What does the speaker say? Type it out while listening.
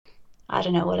I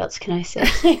don't know, what else can I say?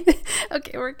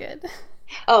 Okay, we're good.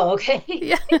 Oh, okay.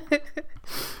 Yeah.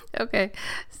 Okay.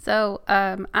 So,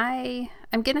 I'm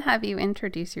gonna have you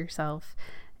introduce yourself,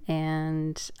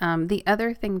 and the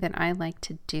other thing that I like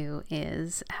to do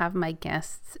is have my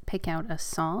guests pick out a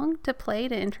song to play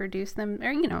to introduce them,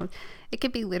 or it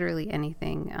could be literally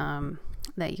anything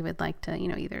that you would like to,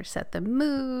 either set the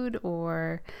mood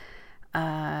or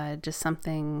just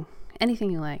something,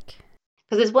 anything you like.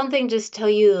 Because it's one thing just tell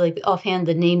you like offhand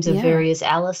the names of Yeah. various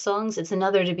Alice songs. It's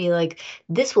another to be like,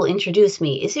 this will introduce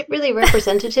me. Is it really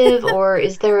representative, or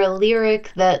is there a lyric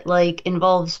that like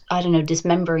involves, I don't know,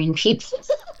 dismembering people?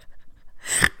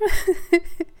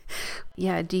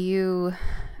 Yeah. Do you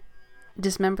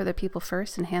dismember the people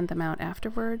first and hand them out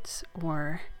afterwards,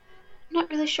 or I'm not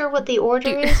really sure what the do?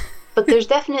 order is, but there's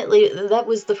definitely that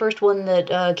was the first one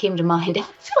that came to mind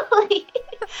actually.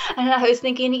 And I was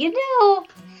thinking,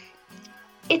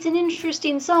 it's an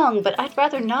interesting song, but I'd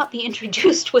rather not be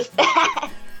introduced with that.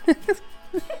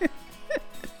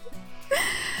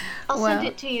 I'll send Well,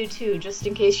 it to you too, just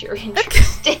in case you're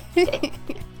interested.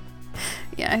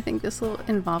 yeah, I think this will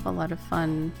involve a lot of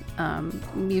fun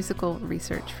musical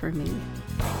research for me.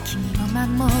 君を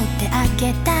守ってあ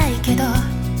げたいけど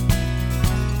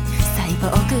サイボ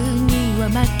ーグには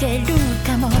負ける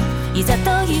かもいざと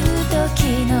いう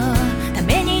時のた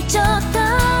めにちょっと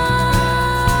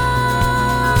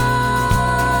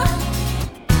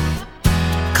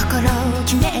心を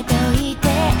決めておいて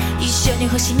一緒に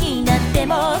星になって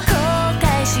も後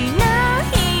悔しな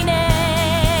いね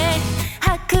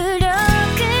迫力の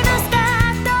スタ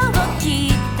ートを切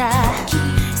った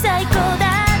最高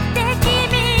だって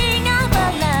君が笑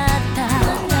った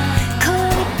恋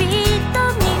人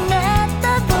になった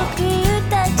僕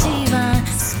たちは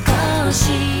少し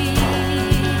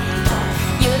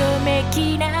よろめき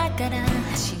ながら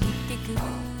走ってく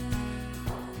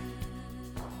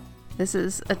This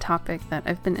is a topic that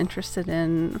I've been interested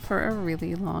in for a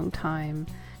really long time,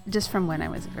 just from when I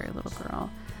was a very little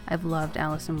girl. I've loved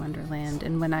Alice in Wonderland,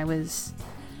 and when I was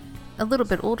a little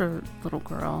bit older little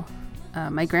girl,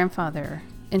 my grandfather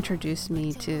introduced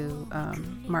me to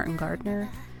Martin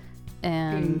Gardner,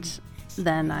 and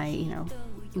then I,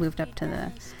 moved up to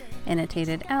the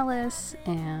annotated Alice,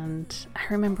 and I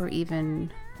remember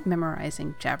even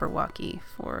memorizing Jabberwocky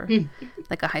for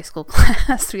like a high school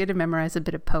class. We had to memorize a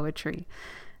bit of poetry,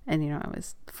 and I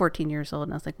was 14 years old,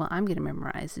 and I was like, well, I'm going to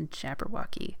memorize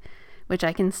Jabberwocky, which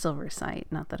I can still recite.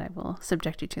 Not that I will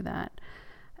subject you to that.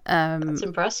 That's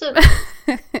impressive.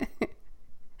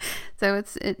 So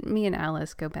me and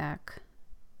Alice go back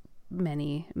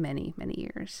many, many, many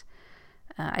years.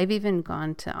 I've even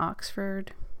gone to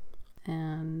Oxford,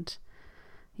 and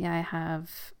yeah, I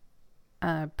have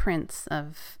prints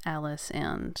of Alice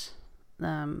and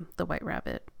the White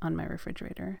Rabbit on my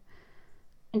refrigerator.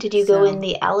 And did you go in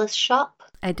the Alice shop?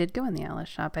 I did go in the Alice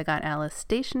shop. I got Alice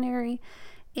stationery,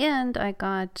 and I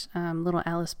got little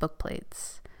Alice book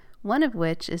plates, one of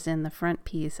which is in the front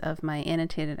piece of my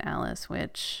annotated Alice,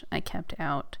 which I kept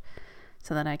out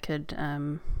so that I could,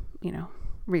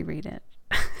 reread it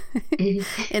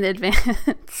in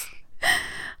advance.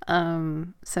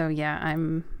 So yeah,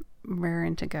 I'm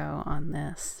raring to go on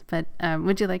this. But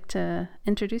would you like to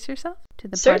introduce yourself to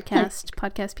the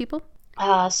podcast people?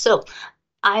 So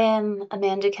I am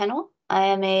Amanda Kennell. I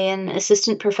am an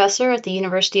assistant professor at the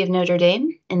University of Notre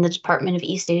Dame in the Department of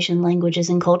East Asian Languages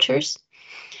and Cultures.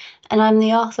 And I'm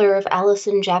the author of Alice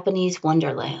in Japanese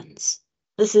Wonderlands.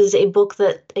 This is a book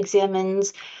that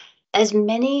examines as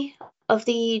many of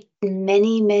the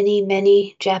many, many,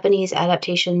 many Japanese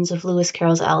adaptations of Lewis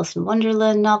Carroll's Alice in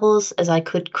Wonderland novels as I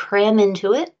could cram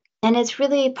into it. And it's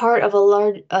really part of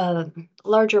a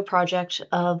larger project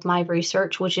of my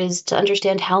research, which is to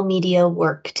understand how media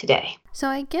work today. So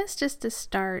I guess just to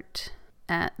start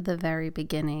at the very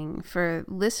beginning, for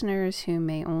listeners who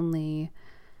may only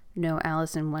know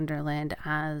Alice in Wonderland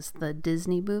as the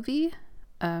Disney movie,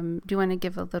 do you want to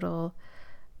give a little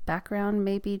background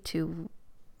maybe to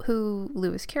who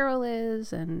Lewis Carroll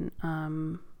is and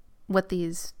what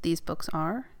these books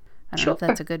are? I don't know if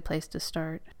that's a good place to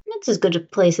start. It's as good a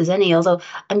place as any, although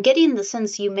I'm getting the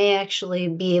sense you may actually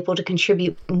be able to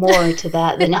contribute more to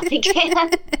that than I can.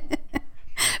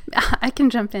 I can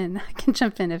jump in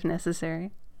if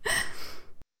necessary.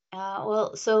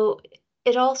 So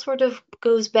it all sort of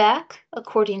goes back,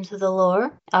 according to the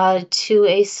lore, to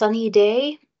a sunny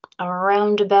day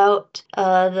around about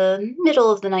the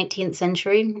middle of the 19th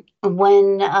century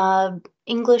when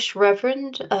English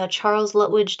Reverend Charles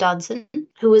Lutwidge Dodson,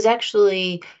 who was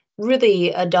actually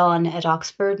really a don at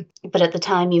Oxford, but at the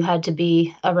time you had to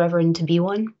be a reverend to be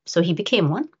one, so he became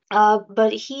one.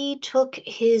 But he took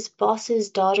his boss's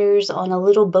daughters on a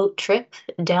little boat trip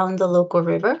down the local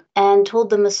river and told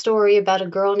them a story about a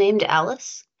girl named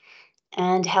Alice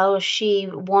and how she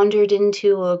wandered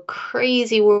into a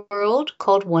crazy world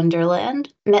called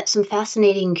Wonderland, met some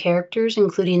fascinating characters,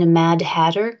 including a Mad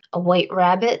Hatter, a white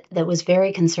rabbit that was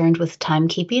very concerned with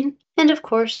timekeeping, and of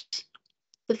course,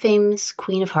 the famous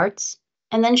Queen of Hearts.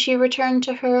 And then she returned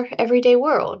to her everyday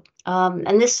world.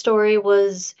 And this story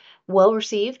was well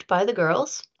received by the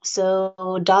girls.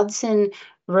 So Dodson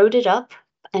wrote it up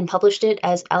and published it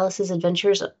as Alice's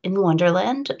Adventures in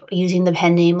Wonderland using the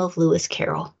pen name of Lewis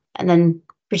Carroll, and then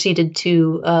proceeded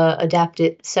to adapt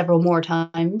it several more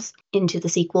times into the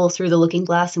sequel Through the Looking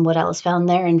Glass and What Alice Found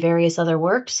There and various other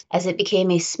works, as it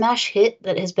became a smash hit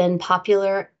that has been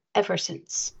popular ever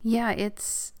since. Yeah,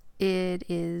 it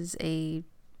is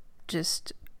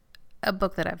just a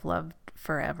book that I've loved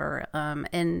forever.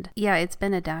 And yeah, it's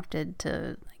been adapted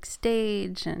to like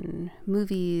stage and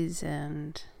movies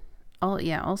and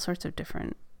all sorts of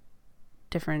different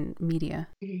media.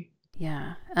 Mm-hmm.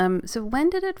 Yeah. So when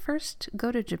did it first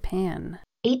go to Japan?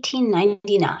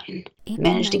 1899.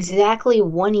 Managed exactly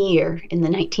 1 year in the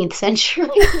 19th century.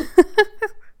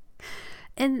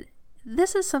 And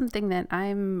this is something that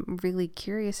I'm really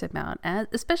curious about,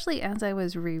 especially as I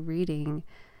was rereading.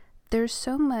 There's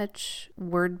so much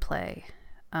wordplay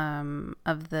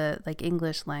of the like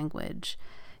English language,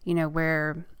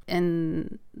 where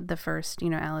in the first,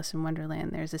 Alice in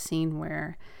Wonderland, there's a scene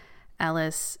where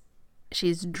Alice,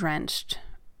 she's drenched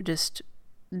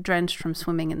from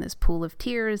swimming in this pool of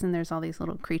tears, and there's all these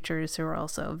little creatures who are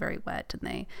also very wet, and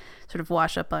they sort of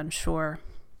wash up on shore.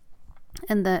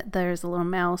 And there's a little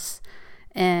mouse,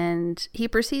 and he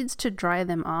proceeds to dry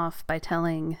them off by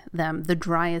telling them the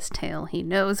driest tale he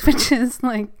knows, which is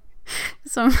like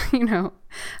some,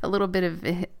 a little bit of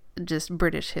just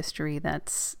British history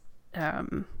that's,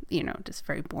 just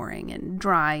very boring and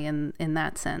dry in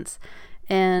that sense.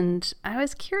 And I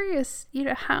was curious,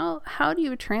 how do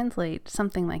you translate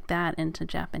something like that into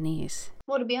Japanese?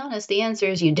 Well, to be honest, the answer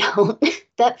is you don't.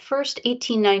 That first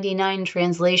 1899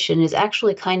 translation is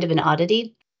actually kind of an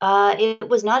oddity. It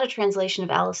was not a translation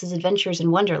of Alice's Adventures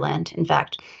in Wonderland, in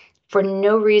fact. For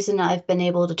no reason I've been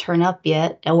able to turn up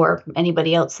yet, or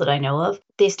anybody else that I know of,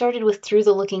 they started with Through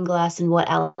the Looking Glass and What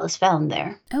Alice Found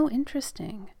There. Oh,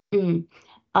 interesting.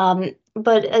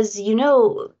 But as you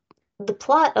know, the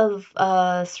plot of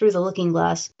Through the Looking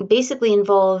Glass basically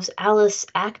involves Alice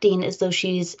acting as though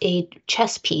she's a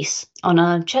chess piece on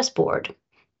a chessboard.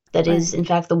 That right. is, in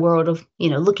fact, the world of,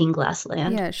 Looking Glass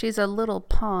Land. Yeah, she's a little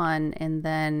pawn, and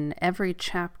then every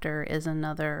chapter is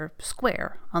another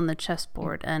square on the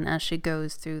chessboard. And as she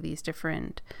goes through these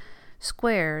different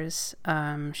squares,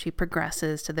 she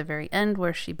progresses to the very end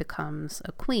where she becomes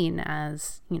a queen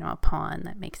as, a pawn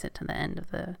that makes it to the end of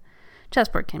the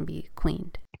chessboard can be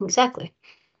queened. Exactly.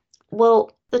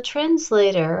 Well, the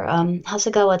translator,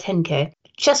 Hasegawa Tenkei,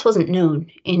 chess wasn't known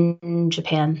in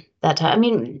Japan that time. I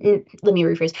mean, let me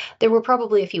rephrase. There were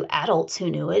probably a few adults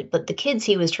who knew it, but the kids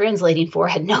he was translating for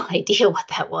had no idea what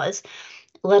that was,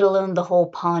 let alone the whole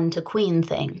pawn to queen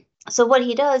thing. So what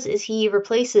he does is he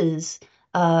replaces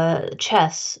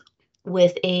chess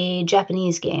with a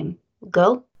Japanese game,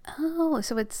 Go. Oh,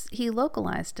 so he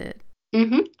localized it.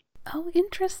 Mm-hmm. Oh,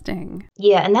 interesting.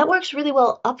 Yeah, and that works really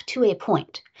well up to a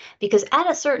point, because at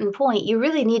a certain point, you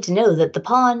really need to know that the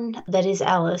pawn that is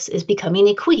Alice is becoming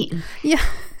a queen. Yeah.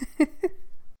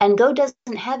 And Go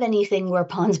doesn't have anything where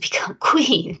pawns become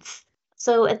queens.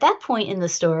 So at that point in the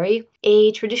story,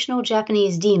 a traditional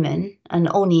Japanese demon, an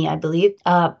oni, I believe,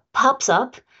 pops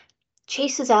up,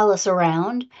 chases Alice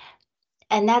around,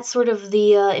 and that's sort of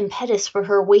the impetus for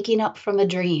her waking up from a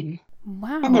dream.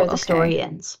 Wow. And there the story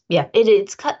ends. Yeah,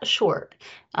 it's cut short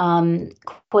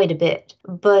quite a bit,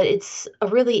 but it's a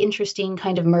really interesting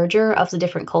kind of merger of the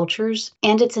different cultures,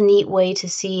 and it's a neat way to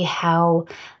see how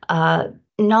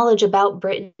knowledge about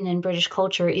Britain and British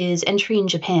culture is entering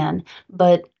Japan,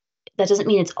 but that doesn't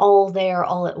mean it's all there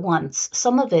all at once.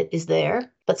 Some of it is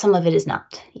there, but some of it is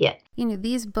not yet.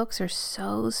 These books are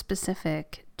so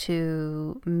specific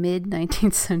to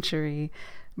mid-19th century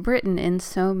Britain in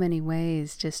so many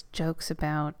ways, just jokes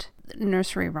about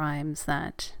nursery rhymes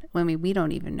that we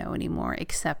don't even know anymore,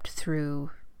 except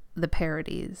through the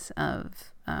parodies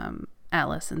of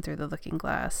Alice and Through the Looking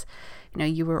Glass.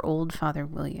 You were old, Father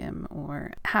William,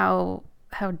 or how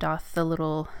doth the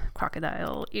little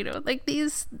crocodile, like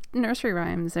these nursery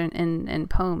rhymes and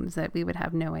poems that we would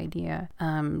have no idea.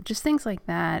 Just things like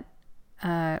that,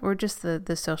 or just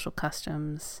the social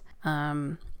customs.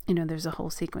 There's a whole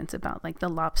sequence about like the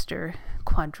lobster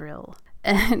quadrille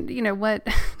And what,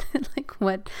 like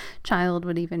what child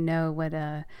would even know what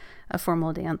a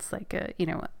formal dance like a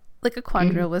Mhm.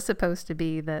 quadrille was supposed to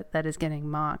be that is getting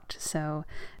mocked. So,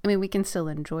 I mean, we can still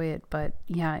enjoy it, but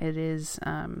yeah, it is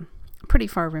pretty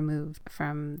far removed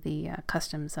from the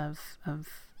customs of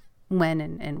when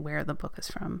and where the book is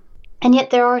from. And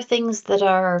yet there are things that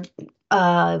are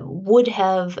would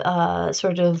have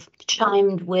sort of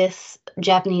chimed with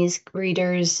Japanese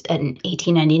readers in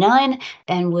 1899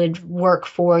 and would work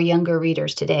for younger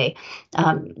readers today.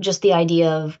 Just the idea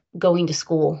of going to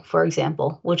school, for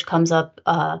example, which comes up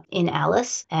in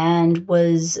Alice and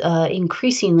was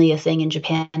increasingly a thing in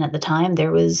Japan at the time.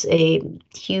 There was a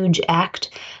huge act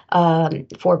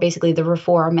for basically the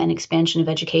reform and expansion of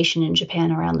education in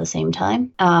Japan around the same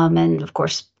time. And of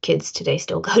course, kids today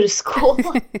still go to school.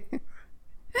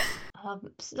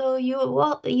 So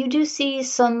you do see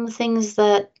some things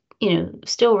that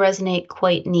still resonate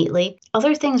quite neatly.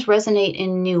 Other things resonate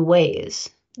in new ways.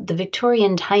 The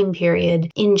Victorian time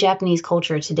period in Japanese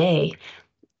culture today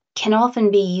can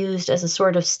often be used as a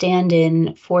sort of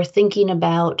stand-in for thinking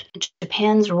about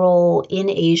Japan's role in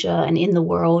Asia and in the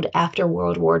world after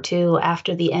World War II,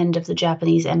 after the end of the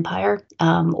Japanese Empire,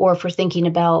 or for thinking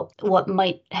about what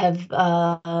might have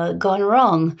gone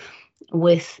wrong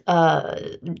with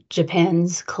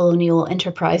Japan's colonial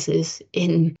enterprises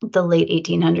in the late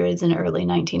 1800s and early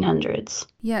 1900s.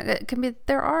 Yeah, it can be.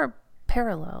 There are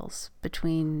parallels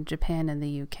between Japan and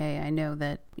the UK. I know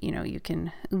that you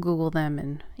can Google them,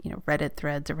 and Reddit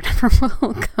threads or whatever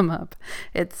will come up.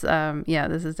 It's yeah,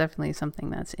 this is definitely something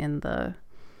that's in the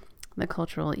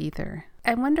cultural ether.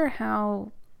 I wonder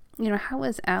how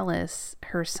is Alice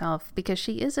herself, because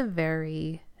she is a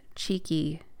very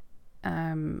cheeky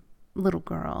little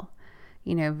girl.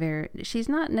 She's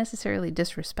not necessarily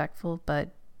disrespectful, but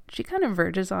she kind of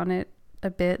verges on it a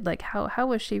bit. Like how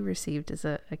was she received as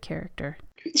a character?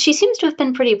 She seems to have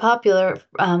been pretty popular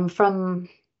from,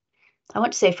 I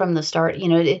want to say from the start.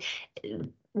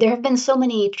 There have been so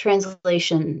many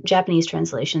Japanese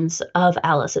translations of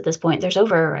Alice at this point. There's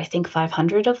over, I think,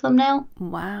 500 of them now.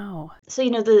 Wow. So,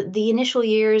 the initial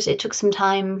years, it took some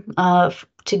time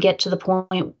to get to the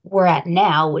point we're at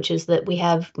now, which is that we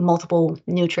have multiple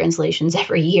new translations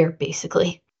every year,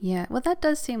 basically. Yeah, well, that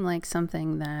does seem like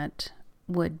something that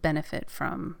would benefit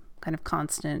from kind of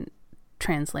constant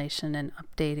translation and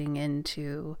updating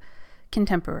into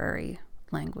contemporary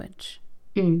language.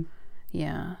 Mm.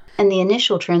 Yeah. And the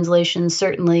initial translations,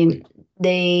 certainly,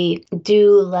 they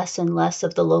do less and less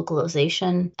of the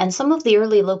localization. And some of the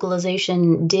early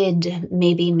localization did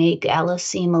maybe make Alice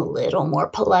seem a little more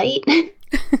polite.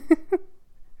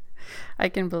 I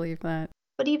can believe that.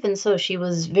 But even so, she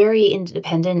was very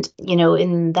independent.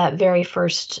 In that very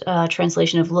first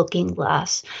translation of Looking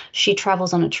Glass, she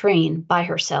travels on a train by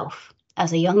herself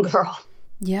as a young girl.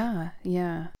 Yeah,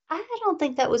 yeah. I don't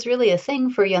think that was really a thing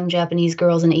for young Japanese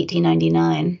girls in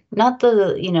 1899. Not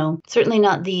certainly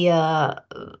not the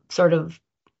sort of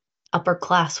upper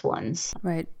class ones.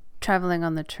 Right. Traveling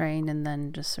on the train and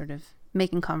then just sort of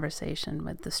making conversation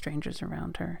with the strangers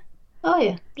around her. Oh,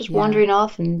 yeah, just Yeah. wandering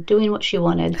off and doing what she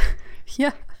wanted.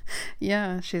 Yeah.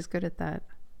 Yeah, she's good at that.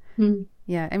 Hmm.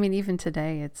 Yeah, I mean, even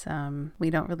today, it's we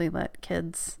don't really let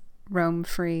kids roam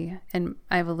free. And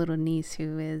I have a little niece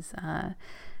who is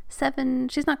 7.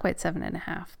 She's not quite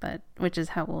 7.5, but which is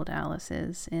how old Alice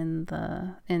is in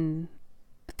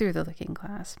through the Looking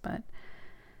Glass. But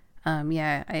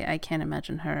yeah, I can't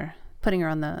imagine her putting her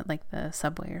on the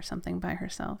subway or something by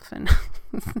herself, and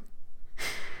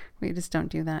we just don't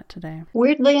do that today.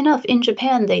 Weirdly enough, in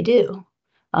Japan, they do.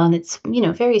 It's,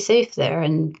 very safe there,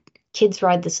 and kids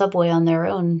ride the subway on their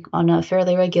own on a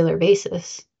fairly regular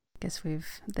basis. I guess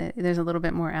there's a little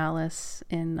bit more Alice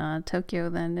in Tokyo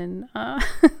than in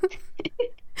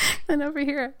than over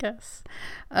here, I guess.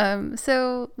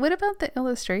 So what about the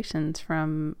illustrations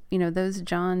from those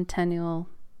John Tenniel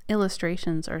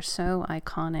illustrations are so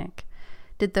iconic.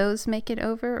 Did those make it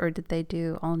over, or did they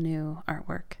do all new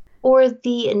artwork? Or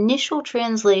the initial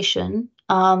translation,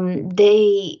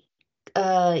 they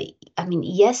I mean,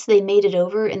 yes, they made it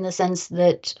over in the sense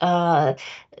that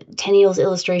Tenniel's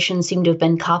illustrations seem to have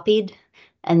been copied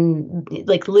and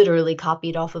like literally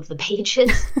copied off of the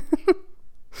pages.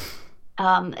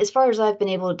 As far as I've been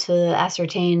able to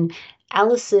ascertain,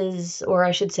 Alice's, or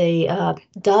I should say,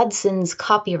 Dodson's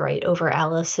copyright over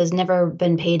Alice has never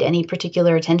been paid any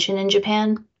particular attention in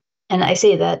Japan. And I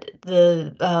say that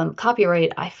the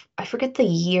copyright, I forget the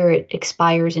year it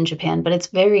expires in Japan, but it's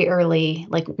very early,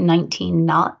 like 19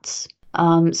 knots.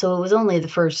 So it was only the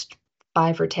first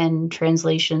 5 or 10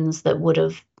 translations that would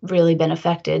have really been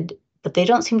affected, but they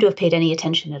don't seem to have paid any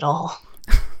attention at all.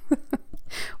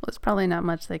 Well, it's probably not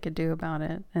much they could do about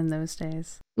it in those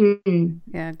days. Mm.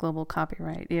 Yeah, global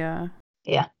copyright. Yeah.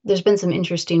 Yeah, there's been some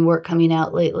interesting work coming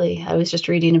out lately. I was just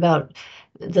reading about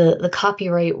the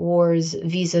copyright wars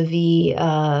vis-a-vis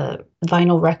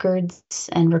vinyl records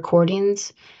and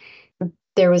recordings.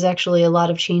 There was actually a lot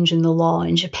of change in the law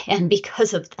in Japan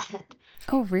because of that.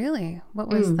 Oh, really?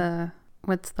 Mm.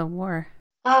 What's the war?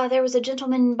 There was a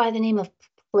gentleman by the name of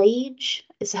Plage,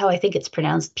 is how I think it's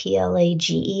pronounced,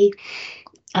 Plage.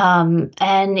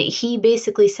 And he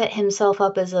basically set himself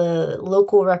up as a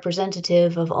local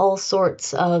representative of all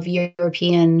sorts of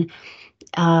European,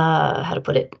 how to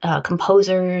put it,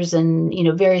 composers and,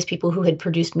 various people who had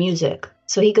produced music.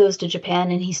 So he goes to Japan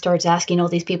and he starts asking all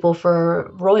these people for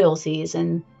royalties.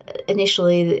 And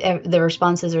initially, the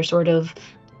responses are sort of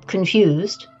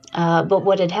confused. But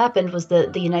what had happened was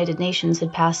that the United Nations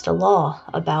had passed a law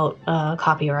about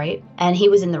copyright, and he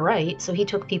was in the right, so he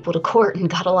took people to court and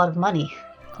got a lot of money.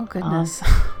 Oh, goodness.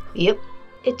 Yep.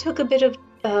 It took a bit of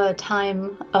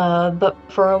time, but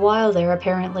for a while there,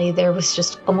 apparently, there was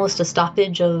just almost a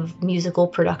stoppage of musical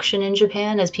production in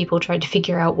Japan as people tried to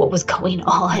figure out what was going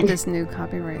on. This new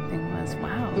copyright thing was,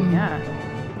 wow, yeah.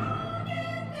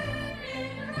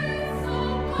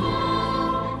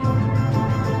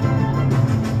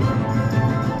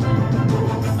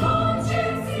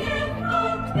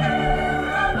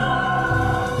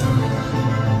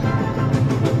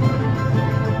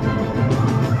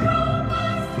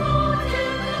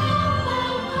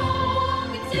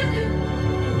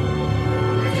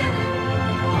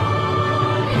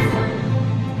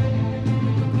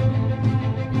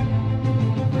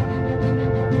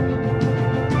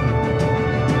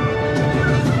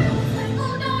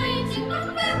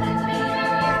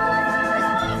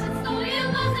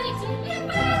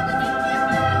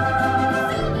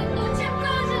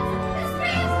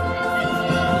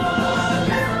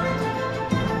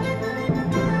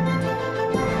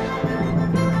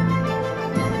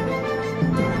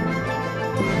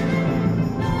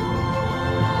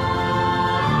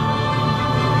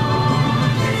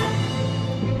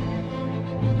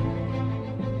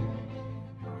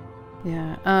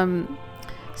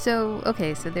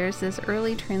 So there's this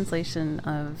early translation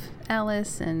of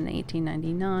Alice in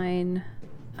 1899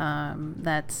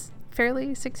 that's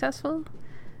fairly successful,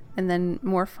 and then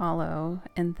more follow,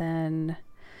 and then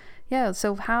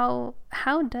so how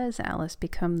does Alice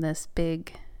become this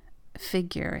big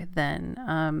figure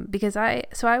then? Because I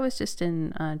was just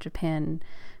in Japan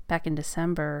back in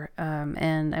December,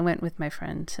 and I went with my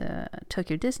friend to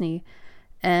Tokyo Disney,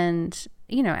 and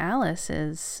Alice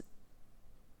is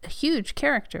a huge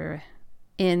character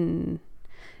in,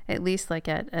 at least like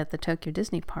at the Tokyo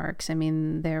Disney parks. I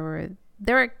mean, there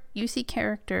are you see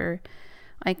character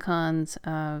icons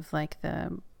of like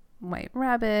the White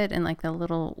Rabbit and like the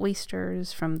little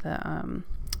oysters from the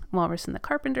Walrus and the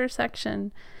Carpenter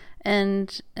section,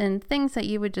 and things that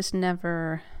you would just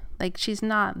never, like, she's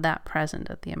not that present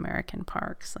at the American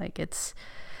parks. Like, it's,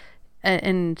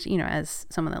 and as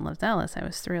someone that loves Alice, I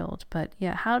was thrilled. But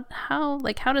yeah, how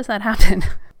does that happen?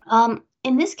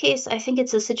 In this case, I think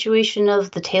it's a situation of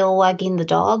the tail wagging the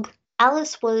dog.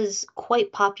 Alice was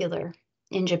quite popular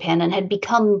in Japan and had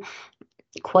become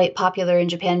quite popular in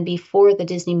Japan before the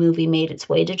Disney movie made its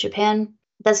way to Japan.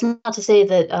 That's not to say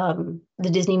that the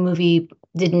Disney movie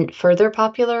didn't further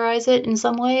popularize it in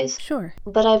some ways. Sure.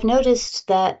 But I've noticed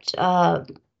that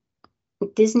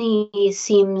Disney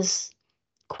seems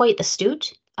quite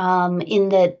astute in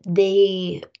that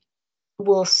they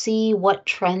will see what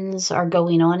trends are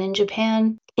going on in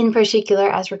Japan, in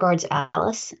particular as regards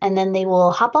Alice, and then they will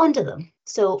hop onto them.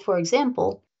 So, for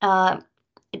example,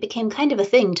 it became kind of a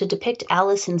thing to depict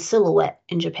Alice in silhouette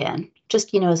in Japan,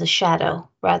 just, as a shadow,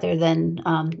 rather than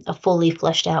a fully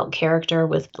fleshed out character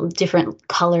with different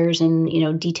colors and,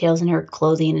 details in her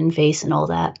clothing and face and all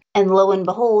that. And lo and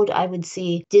behold, I would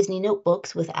see Disney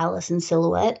notebooks with Alice in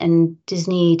silhouette and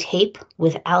Disney tape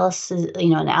with Alice,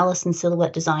 an Alice in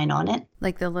silhouette design on it.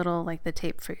 Like the little, like the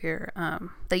tape for your,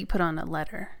 that you put on a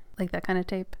letter, like that kind of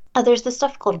tape? There's this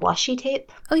stuff called washi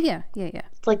tape. Oh, yeah.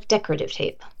 It's like decorative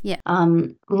tape. Yeah.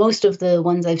 Most of the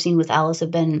ones I've seen with Alice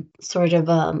have been sort of,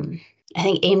 I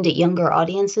think, aimed at younger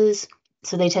audiences.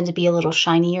 So they tend to be a little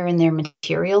shinier in their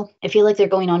material. I feel like they're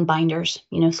going on binders,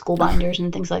 school binders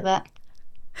and things like that.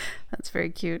 That's very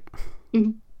cute.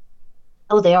 Mm-hmm.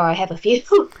 Oh, they are. I have a few.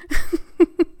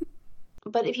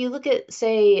 But if you look at,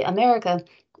 say, America,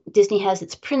 Disney has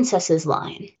its princesses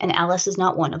line, and Alice is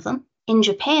not one of them. in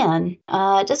Japan,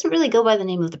 it doesn't really go by the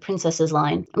name of the princesses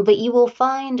line, but you will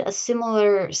find a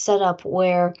similar setup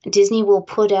where Disney will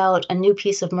put out a new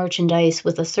piece of merchandise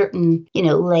with a certain,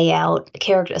 layout, a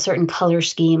character, a certain color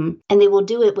scheme, and they will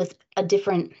do it with a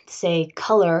different, say,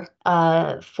 color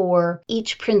for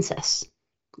each princess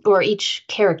or each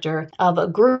character of a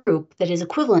group that is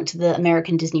equivalent to the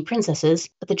American Disney princesses,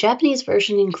 but the Japanese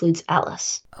version includes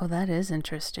Alice. Oh, that is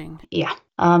interesting. Yeah.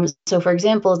 So, for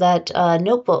example, that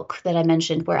notebook that I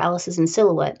mentioned where Alice is in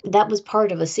silhouette, that was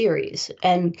part of a series,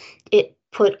 and it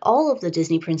put all of the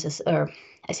Disney princesses, or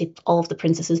I say all of the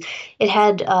princesses, it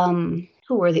had,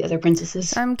 who were the other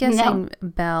princesses? I'm No. guessing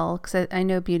Belle, because I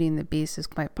know Beauty and the Beast is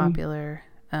quite popular.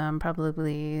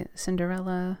 Probably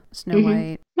Cinderella, Snow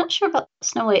White. Not sure about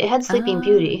Snow White. It had Sleeping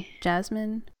Beauty.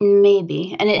 Jasmine.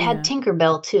 Maybe. And it had Yeah.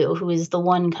 Tinkerbell, too, who is the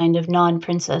one kind of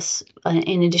non-princess,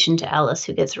 in addition to Alice,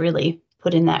 who gets really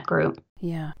put in that group.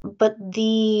 Yeah. But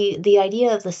the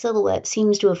idea of the silhouette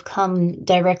seems to have come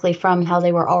directly from how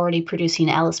they were already producing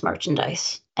Alice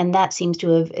merchandise. And that seems to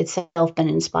have itself been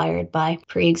inspired by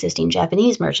pre-existing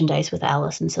Japanese merchandise with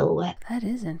Alice in silhouette. That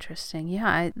is interesting.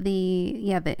 Yeah,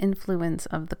 the influence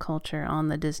of the culture on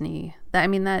the Disney.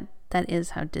 That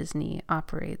is how Disney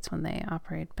operates when they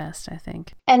operate best, I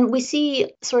think. And we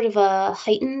see sort of a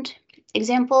heightened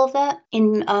example of that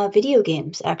in video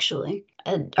games, actually.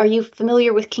 Are you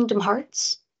familiar with Kingdom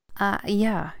Hearts?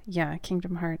 Yeah,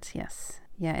 Kingdom Hearts, yes.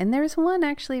 Yeah, and there's one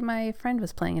actually my friend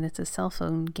was playing it. It's a cell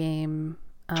phone game.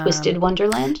 Twisted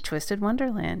Wonderland? Twisted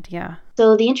Wonderland, yeah.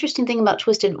 So the interesting thing about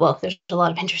there's a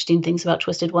lot of interesting things about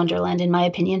Twisted Wonderland, in my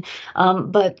opinion.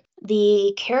 But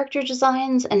the character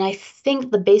designs and I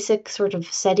think the basic sort of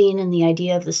setting and the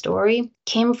idea of the story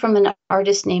came from an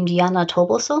artist named Yana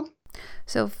Toboso.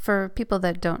 So for people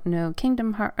that don't know,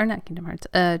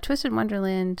 Twisted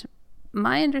Wonderland,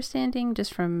 my understanding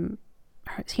just from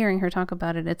hearing her talk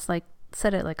about it, it's like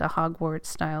set at like a Hogwarts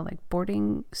style, like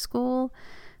boarding school.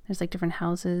 There's like different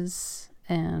houses,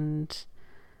 and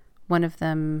one of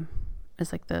them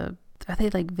is like are they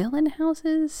like villain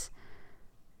houses?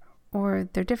 Or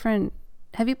they're different.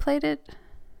 Have you played it?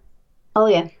 Oh,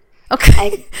 yeah.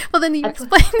 Okay. Well, then you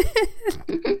explain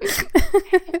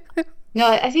it. No,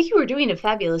 I think you were doing a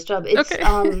fabulous job. It's,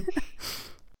 okay.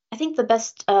 I think the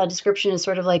best description is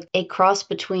sort of like a cross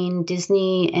between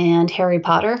Disney and Harry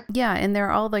Potter. Yeah, and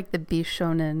they're all like the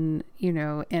Bishonen,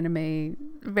 anime,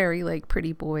 very like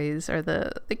pretty boys are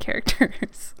the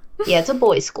characters. Yeah, it's a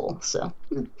boys' school, so.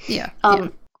 Yeah.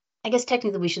 I guess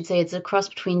technically we should say it's a cross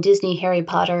between Disney, Harry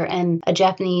Potter, and a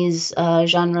Japanese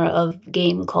genre of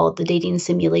game called the dating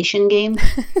simulation game.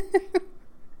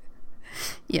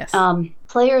 Yes.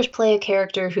 Players play a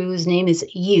character whose name is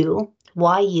YU,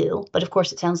 but of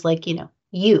course it sounds like,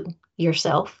 you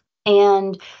yourself.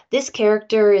 And this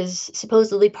character is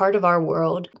supposedly part of our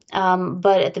world,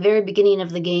 but at the very beginning of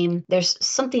the game, there's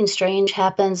something strange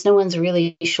happens. No one's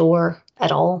really sure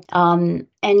at all. And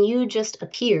Yu just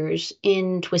appears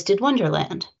in Twisted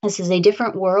Wonderland. This is a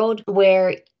different world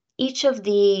where each of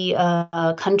the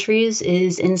countries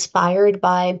is inspired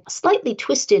by a slightly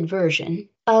twisted version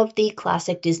of the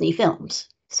classic Disney films.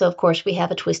 So, of course, we have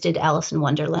a twisted Alice in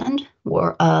Wonderland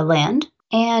land.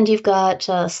 And you've got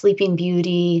Sleeping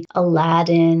Beauty,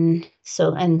 Aladdin,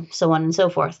 so on and so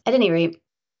forth. At any rate,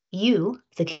 you,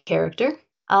 the character,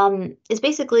 is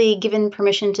basically given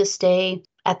permission to stay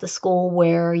at the school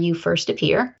where you first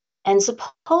appear. And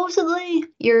supposedly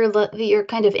you're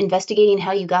kind of investigating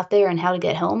how you got there and how to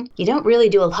get home. You don't really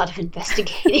do a lot of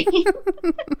investigating.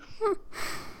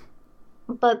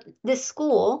 But this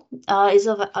school is,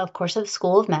 of course, a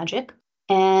school of magic.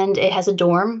 And it has a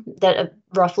dorm that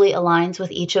roughly aligns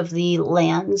with each of the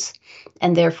lands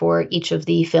and therefore each of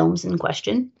the films in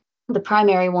question. The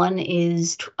primary one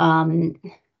is Hartslebule,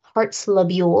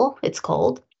 it's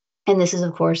called. And this is,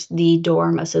 of course, the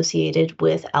dorm associated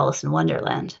with Alice in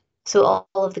Wonderland. So all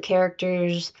of the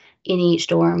characters in each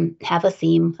dorm have a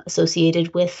theme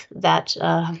associated with that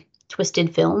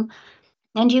twisted film.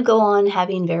 And you go on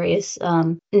having various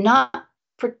not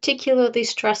particularly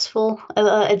stressful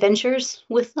adventures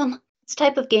with them. It's a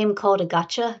type of game called a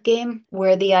gacha game,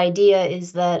 where the idea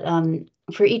is that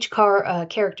for each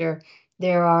character,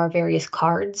 there are various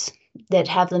cards that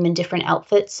have them in different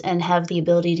outfits and have the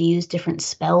ability to use different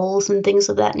spells and things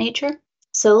of that nature.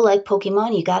 So, like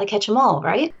Pokemon, you gotta catch them all,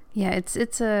 right? Yeah,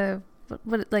 it's a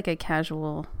like a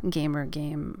casual gamer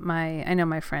game. I know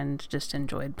my friend just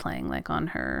enjoyed playing like on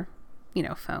her,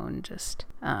 phone, just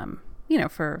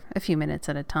for a few minutes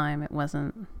at a time.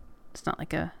 It's not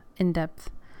like a in-depth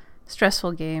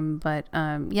stressful game, but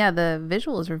yeah, the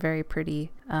visuals are very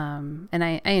pretty, and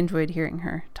I enjoyed hearing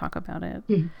her talk about it.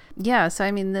 Yeah, so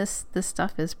I mean, this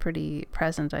stuff is pretty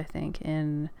present, I think,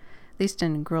 in at least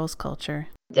in girls' culture.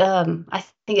 I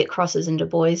think it crosses into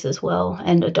boys as well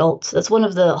and adults. That's one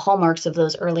of the hallmarks of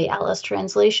those early Alice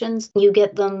translations. You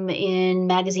get them in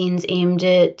magazines aimed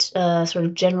at sort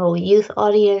of general youth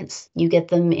audience. You get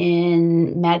them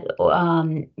in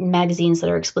magazines that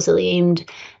are explicitly aimed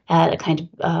at a kind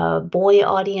of boy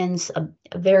audience, a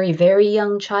very, very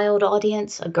young child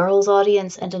audience, a girl's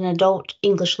audience, and an adult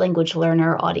English language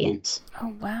learner audience.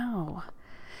 Oh, wow.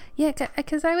 Yeah,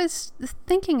 because I was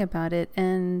thinking about it,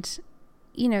 and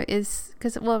is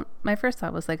because, well, my first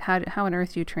thought was like, how on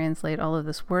earth do you translate all of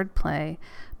this wordplay?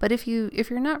 But if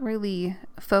you're not really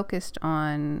focused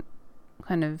on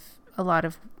kind of a lot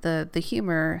of the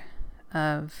humor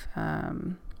of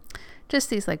just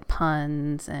these like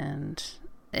puns and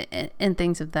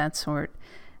things of that sort,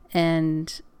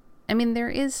 and I mean, there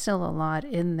is still a lot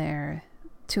in there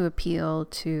to appeal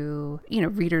to,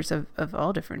 readers of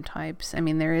all different types. I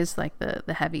mean, there is like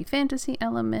the heavy fantasy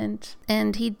element,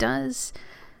 and he does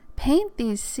paint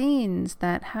these scenes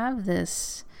that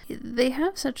they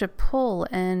have such a pull,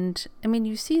 and I mean,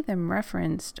 you see them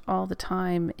referenced all the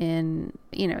time in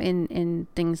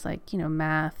things like,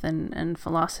 math and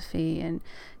philosophy, and,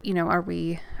 are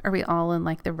we all in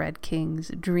like the Red King's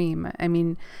dream? I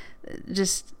mean,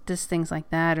 just things like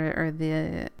that, or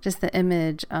the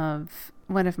image of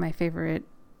one of my favorite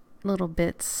little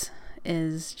bits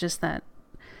is just that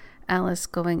Alice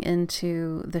going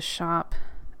into the shop,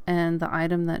 and the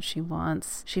item that she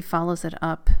wants, she follows it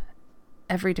up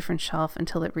every different shelf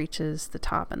until it reaches the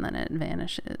top, and then it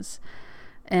vanishes.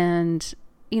 And,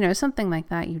 something like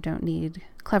that, you don't need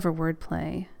clever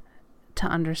wordplay to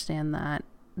understand that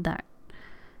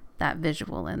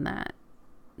visual, and that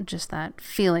just that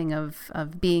feeling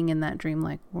of being in that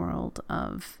dreamlike world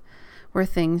of where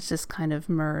things just kind of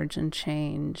merge and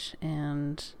change.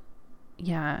 And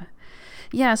yeah,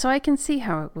 so I can see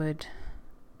how it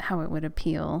would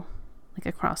appeal like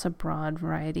across a broad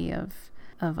variety of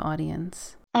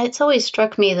audience. It's always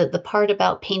struck me that the part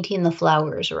about painting the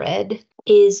flowers red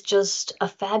is just a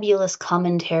fabulous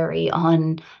commentary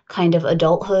on kind of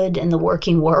adulthood and the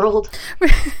working world.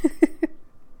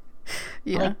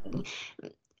 Yeah.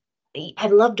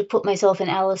 I'd love to put myself in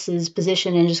Alice's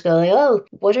position and just go like, oh,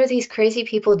 what are these crazy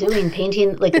people doing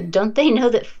painting? Like, don't they know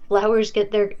that flowers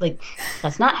get their, like,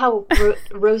 that's not how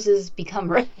roses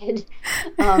become red.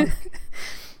 But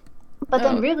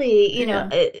then really,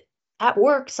 at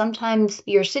work, sometimes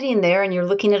you're sitting there and you're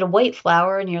looking at a white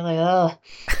flower and you're like, oh,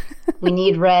 we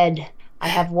need red. I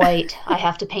have white. I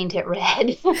have to paint it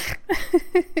red.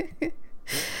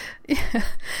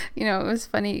 Yeah. It was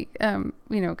funny,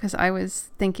 because I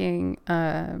was thinking,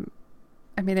 I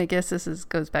mean, I guess this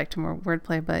goes back to more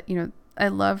wordplay, but, I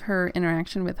love her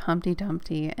interaction with Humpty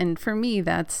Dumpty. And for me,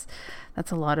 that's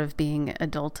a lot of being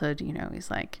adulthood.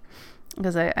 He's like,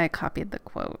 because I copied the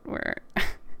quote where he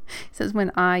says,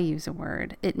 when I use a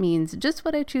word, it means just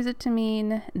what I choose it to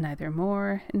mean, neither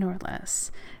more nor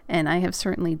less. And I have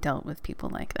certainly dealt with people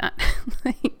like that,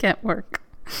 like at work.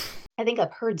 I think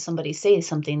I've heard somebody say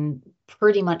something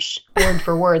pretty much word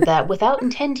for word that without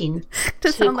intending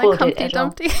to sound quote like Humpty it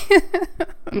Dumpty.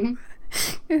 Mm-hmm.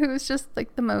 It was just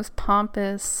like the most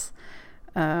pompous.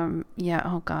 Yeah.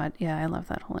 Oh God. Yeah. I love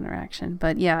that whole interaction.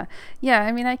 But yeah.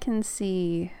 I mean, I can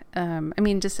see. I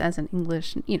mean, just as an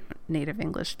English, native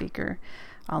English speaker,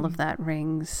 all of that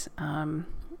rings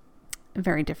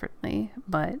very differently.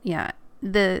 But yeah,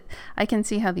 I can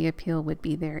see how the appeal would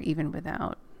be there even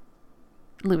without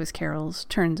Lewis Carroll's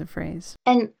turns of phrase.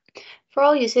 And for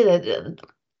all you say that,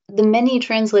 the many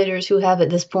translators who have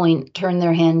at this point turned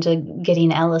their hand to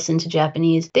getting Alice into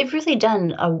Japanese, they've really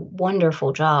done a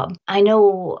wonderful job. I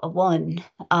know one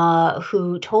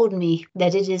who told me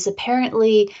that it is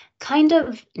apparently kind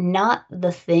of not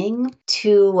the thing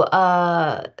to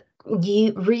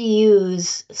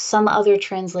reuse some other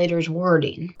translator's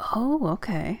wording. Oh,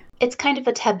 okay. It's kind of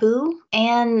a taboo,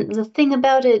 and the thing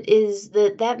about it is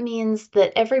that means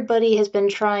that everybody has been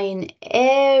trying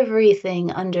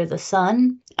everything under the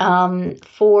sun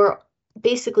for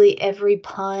basically every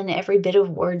pun, every bit of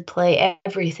wordplay,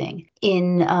 everything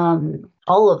in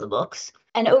all of the books.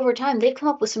 And over time, they've come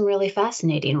up with some really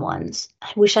fascinating ones.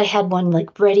 I wish I had one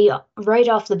like ready right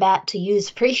off the bat to use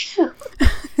for you.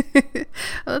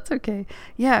 Well, that's okay.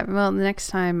 Yeah, well, the next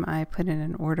time I put in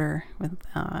an order with,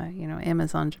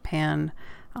 Amazon Japan,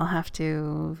 I'll have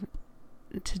to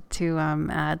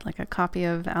add like a copy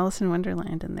of Alice in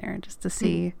Wonderland in there just to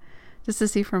see just to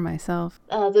see for myself.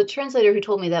 The translator who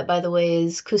told me that, by the way,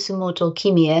 is Kusumoto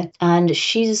Kimie, and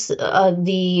she's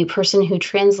the person who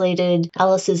translated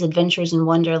Alice's Adventures in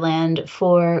Wonderland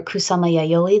for Kusama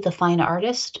Yayoi, the fine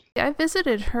artist. I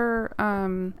visited her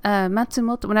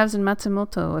Matsumoto when I was in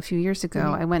Matsumoto a few years ago.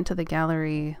 Mm-hmm. I went to the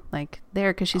gallery like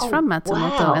there because she's from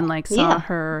Matsumoto, wow. and like saw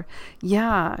her.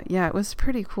 Yeah, it was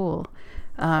pretty cool.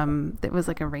 It was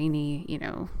like a rainy,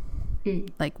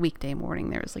 like weekday morning.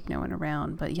 There was like no one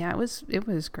around, but yeah, it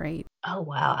was great. Oh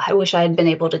wow! I wish I had been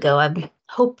able to go.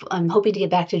 I'm hoping to get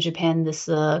back to Japan this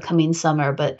coming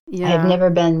summer, but yeah. I have never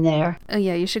been there. Oh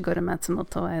yeah, you should go to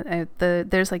Matsumoto.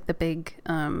 There's like the big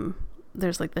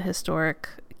there's like the historic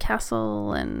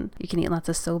castle, and you can eat lots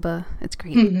of soba. It's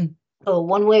great. Mm-hmm. Oh,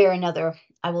 one way or another,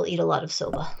 I will eat a lot of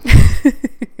soba.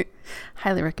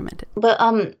 Highly recommend it. But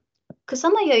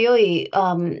Kusama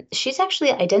Yayoi, she's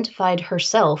actually identified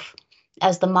herself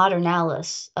as the modern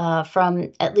Alice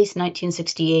from at least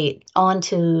 1968 on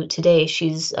to today.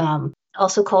 She's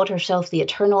also called herself the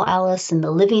Eternal Alice and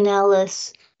the Living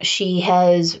Alice. She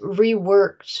has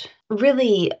reworked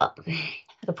really, how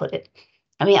to put it?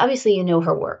 I mean, obviously you know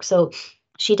her work. So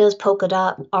she does polka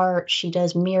dot art. She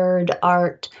does mirrored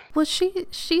art. Well,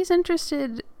 she's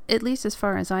interested, at least as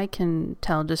far as I can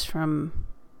tell, just from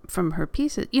her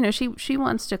pieces. She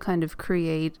wants to kind of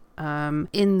create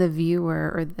in the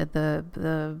viewer or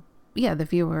the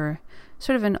viewer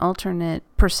sort of an alternate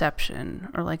perception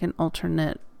or like an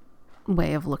alternate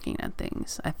way of looking at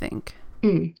things, I think.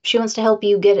 She wants to help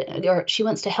you she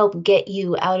wants to help get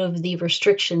you out of the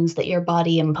restrictions that your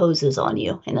body imposes on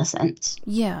you, in a sense.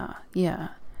 Yeah.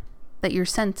 That your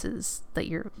senses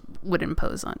would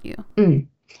impose on you.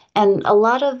 And a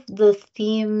lot of the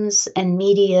themes and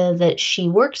media that she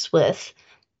works with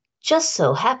just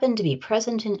so happen to be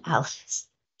present in Alice.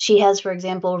 She has, for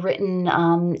example, written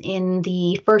in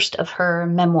the first of her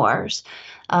memoirs,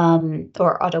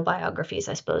 or autobiographies,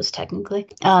 I suppose, technically.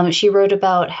 She wrote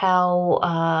about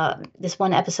how this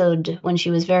one episode when she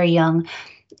was very young,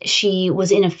 she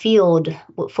was in a field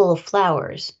full of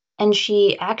flowers, and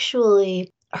she actually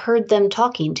heard them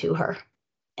talking to her.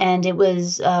 And it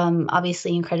was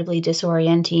obviously incredibly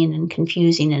disorienting and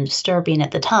confusing and disturbing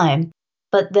at the time.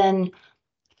 But then,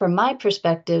 from my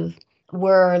perspective,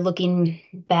 we're looking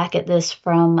back at this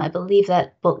from, I believe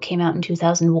that book came out in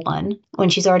 2001, when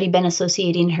she's already been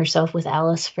associating herself with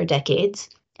Alice for decades.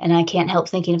 And I can't help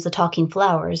thinking of the talking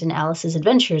flowers in Alice's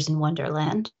Adventures in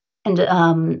Wonderland.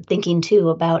 And thinking, too,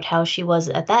 about how she was,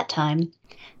 at that time,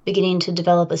 beginning to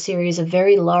develop a series of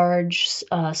very large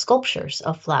sculptures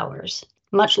of flowers,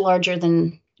 much larger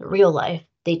than real life.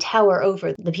 They tower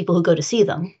over the people who go to see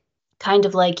them, kind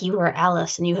of like you are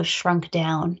Alice and you have shrunk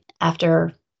down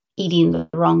after eating the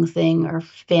wrong thing or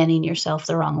fanning yourself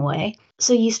the wrong way.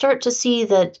 So you start to see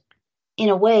that, in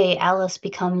a way, Alice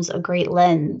becomes a great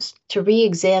lens to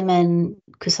re-examine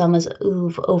Kusama's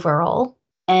oeuvre overall.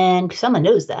 And Kusama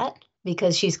knows that,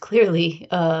 because she's clearly,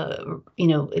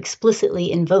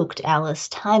 explicitly invoked Alice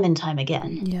time and time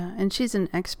again. Yeah, and she's an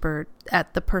expert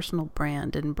at the personal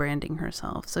brand and branding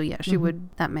herself. So yeah, she would,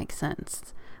 that makes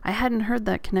sense. I hadn't heard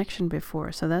that connection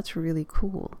before, so that's really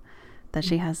cool that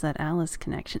she has that Alice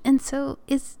connection. And so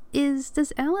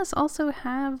does Alice also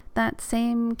have that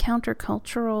same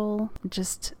countercultural,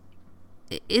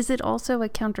 is it also a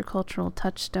countercultural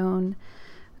touchstone?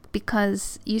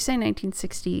 Because you say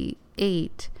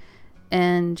 1968,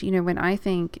 and, when I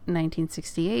think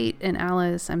 1968 and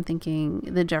Alice, I'm thinking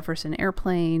the Jefferson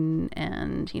Airplane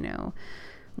and,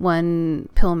 one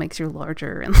pill makes you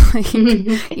larger and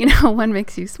one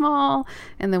makes you small,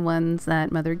 and the ones that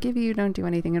mother give you don't do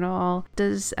anything at all.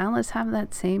 Does Alice have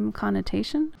that same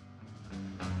connotation?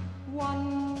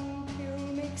 One pill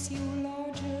makes you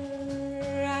larger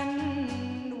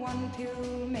and one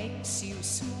pill makes you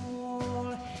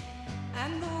small,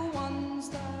 and the ones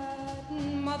that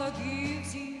mother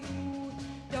gives you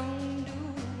don't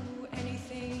do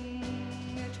anything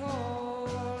at all.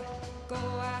 Go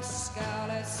ask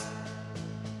Alice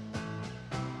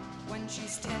when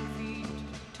she's 10 feet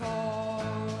tall.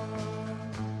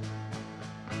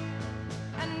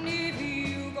 And if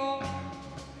you go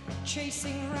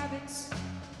chasing rabbits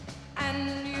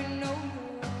and you know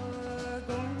you're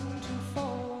going to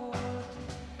fall,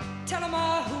 tell 'em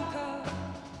a hookah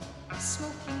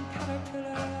smoking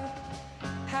caterpillar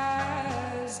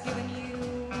has given you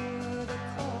the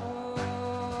call.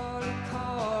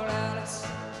 Call Alice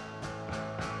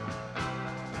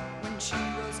when she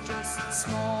was just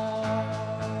small.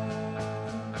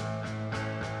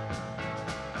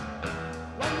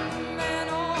 When the man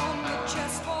on the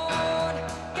chessboard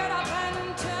get up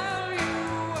and tell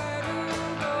you where to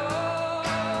go,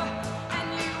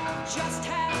 and you've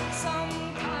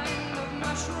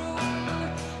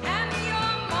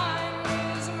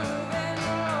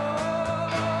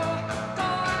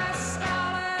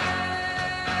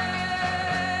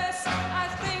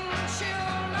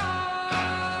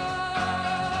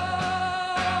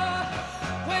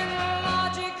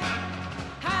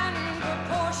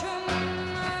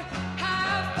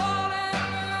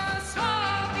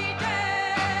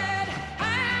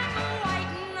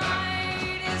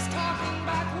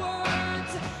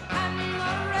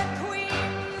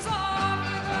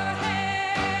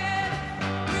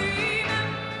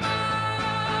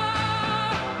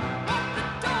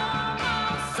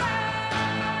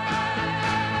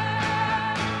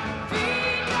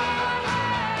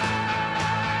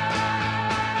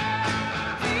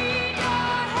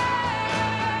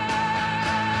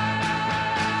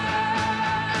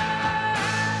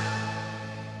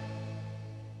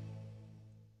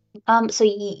So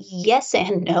yes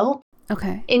and no.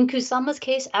 Okay. In Kusama's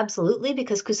case, absolutely,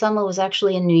 because Kusama was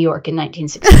actually in New York in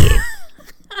 1968.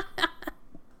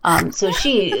 So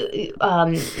she,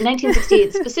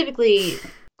 1968 specifically,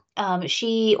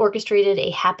 she orchestrated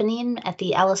a happening at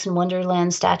the Alice in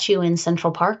Wonderland statue in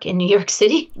Central Park in New York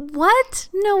City. What?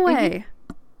 No Mm-hmm. way.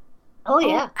 Oh, Oh,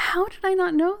 yeah. how did I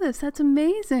not know this? That's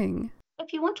amazing.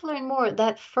 If you want to learn more,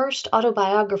 that first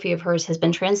autobiography of hers has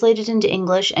been translated into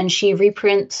English, and she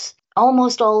reprints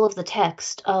almost all of the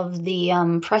text of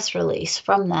the press release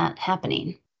from that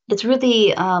happening. It's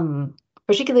really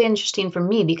particularly interesting for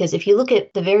me because if you look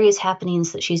at the various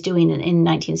happenings that she's doing in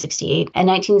 1968 and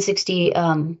 1960,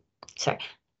 sorry,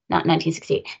 not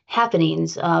 1968,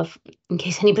 happenings, in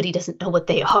case anybody doesn't know what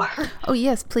they are. Oh,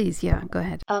 yes, please. Yeah, go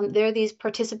ahead. There are these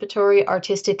participatory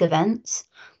artistic events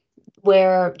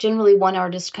where generally one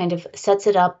artist kind of sets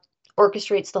it up,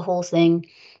 orchestrates the whole thing,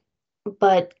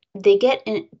 but they get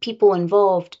people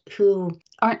involved who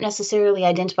aren't necessarily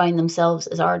identifying themselves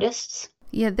as artists.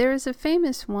 Yeah, there's a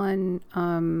famous one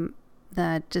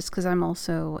that just because I'm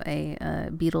also a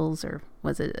Beatles or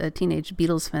was a teenage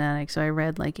Beatles fanatic, so I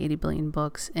read like 80 billion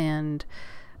books. And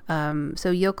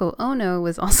so Yoko Ono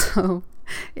was also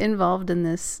involved in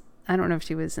this. I don't know if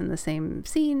she was in the same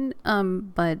scene,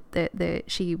 but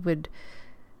she would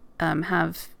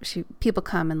people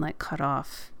come and like cut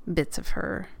off bits of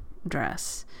her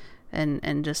dress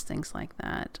and just things like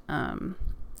that.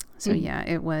 So yeah,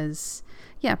 it was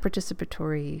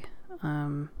participatory,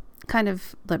 kind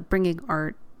of like bringing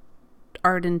art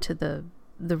into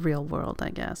the real world,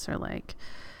 I guess, or like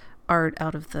art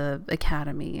out of the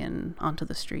academy and onto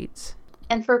the streets.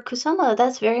 And for Kusama,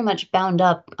 that's very much bound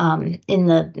up in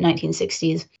the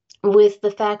 1960s with the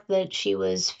fact that she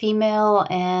was female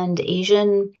and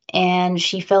Asian, and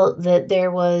she felt that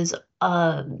there was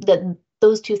that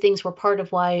those two things were part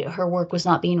of why her work was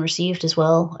not being received as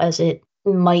well as it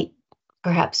might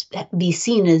perhaps be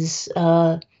seen as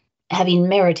having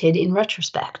merited in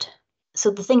retrospect.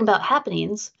 So the thing about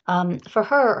happenings, for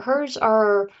her, hers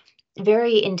are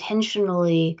very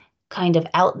intentionally kind of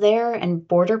out there and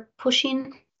border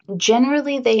pushing.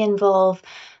 Generally, they involve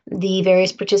the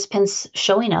various participants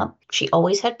showing up. She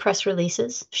always had press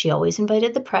releases. She always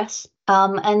invited the press.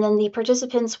 And then the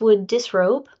participants would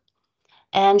disrobe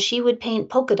and she would paint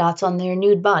polka dots on their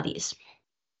nude bodies.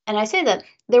 And I say that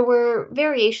there were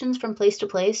variations from place to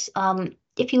place.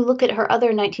 If you look at her other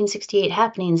 1968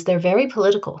 happenings, they're very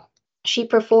political. She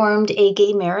performed a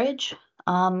gay marriage,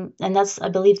 and that's, I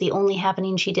believe, the only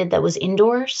happening she did that was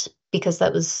indoors, because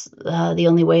that was the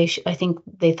only way I think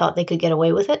they thought they could get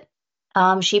away with it.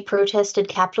 She protested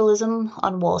capitalism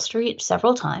on Wall Street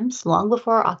several times, long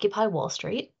before Occupy Wall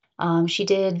Street. She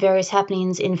did various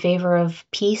happenings in favor of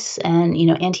peace and,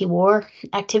 anti-war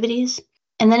activities.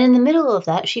 And then in the middle of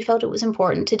that, she felt it was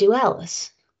important to do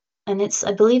Alice. And it's,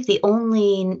 I believe, the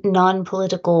only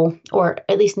non-political, or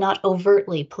at least not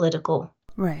overtly political,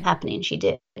 happening she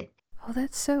did. Oh,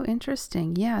 that's so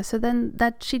interesting. Yeah, so then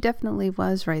that she definitely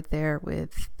was right there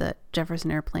with the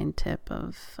Jefferson Airplane tip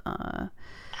of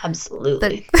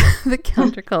absolutely the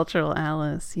countercultural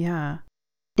Alice. Yeah.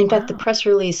 In fact, the press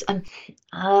release,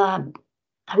 I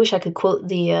wish I could quote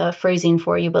the phrasing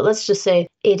for you, but let's just say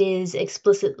it is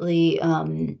explicitly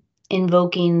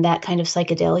invoking that kind of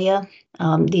psychedelia,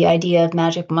 the idea of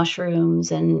magic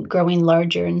mushrooms and growing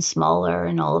larger and smaller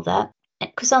and all of that.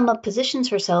 And Kusama positions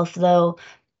herself, though,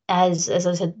 as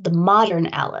I said, the modern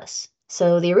Alice.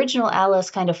 So the original Alice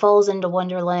kind of falls into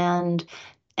Wonderland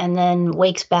and then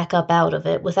wakes back up out of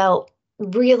it without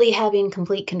really having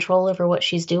complete control over what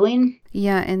she's doing.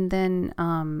 Yeah, and then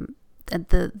at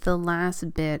the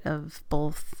last bit of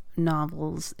both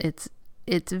novels, it's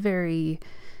very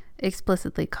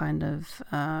explicitly kind of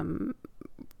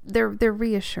they're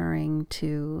reassuring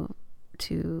to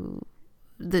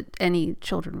any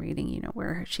children reading,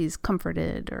 where she's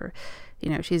comforted, or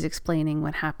she's explaining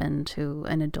what happened to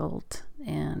an adult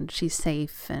and she's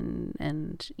safe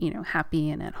and happy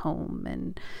and at home.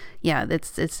 And yeah,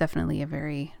 it's definitely a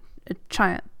very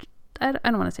child, I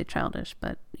don't want to say childish,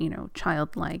 but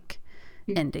childlike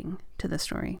ending to the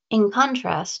story. In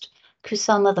contrast,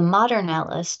 Kusama, the modern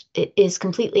Alice, is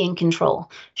completely in control.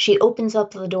 She opens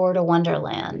up the door to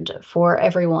Wonderland for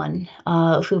everyone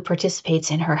who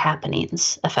participates in her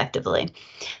happenings, effectively.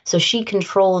 So she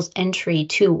controls entry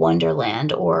to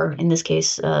Wonderland, or in this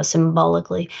case,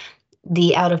 symbolically,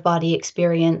 the out-of-body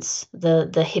experience, the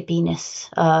hippiness,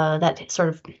 that sort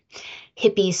of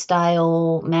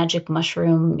hippie-style magic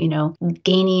mushroom,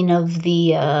 gaining of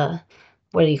the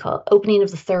what do you call it? Opening of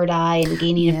the third eye and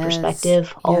gaining of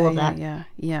perspective, all of that.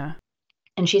 Yeah.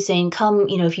 And she's saying, come,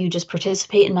 if you just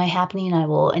participate in my happening, I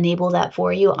will enable that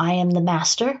for you. I am the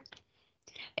master.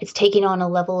 It's taking on a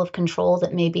level of control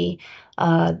that maybe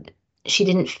she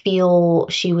didn't feel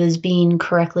she was being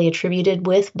correctly attributed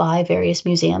with by various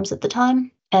museums at the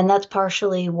time. And that's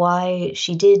partially why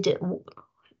she did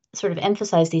sort of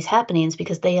emphasize these happenings,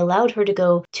 because they allowed her to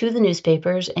go to the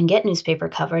newspapers and get newspaper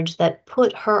coverage that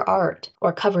put her art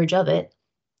or coverage of it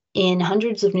in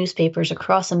hundreds of newspapers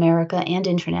across America and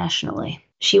internationally.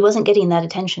 She wasn't getting that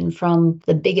attention from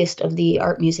the biggest of the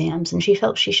art museums, and she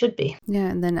felt she should be. Yeah,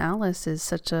 and then Alice is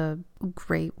such a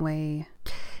great way.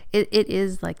 It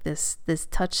is like this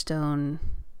touchstone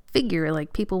figure,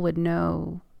 like people would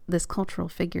know, this cultural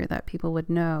figure that people would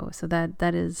know. So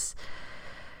that is,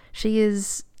 she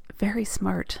is very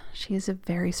smart. She is a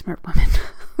very smart woman.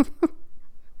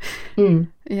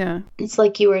 Yeah. It's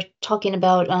like you were talking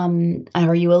about,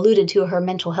 or you alluded to her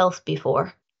mental health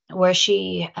before, where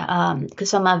she,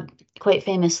 Kusama quite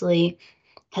famously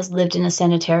has lived in a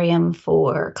sanitarium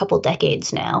for a couple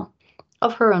decades now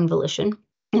of her own volition.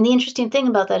 And the interesting thing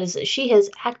about that is that she has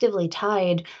actively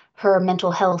tied her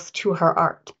mental health to her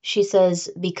art. She says,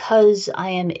 because I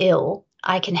am ill,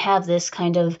 I can have this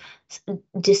kind of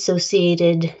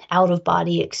dissociated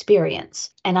out-of-body experience,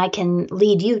 and I can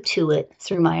lead you to it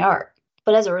through my art.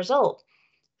 But as a result,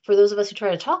 for those of us who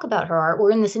try to talk about her art,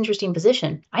 we're in this interesting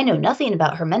position. I know nothing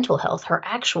about her mental health, her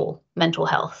actual mental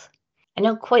health. I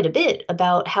know quite a bit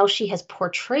about how she has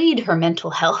portrayed her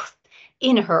mental health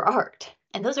in her art.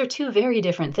 And those are two very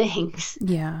different things.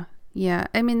 Yeah. Yeah.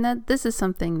 I mean, this is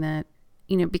something that,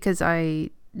 because I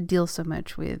deal so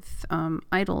much with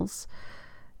idols,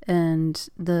 and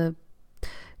the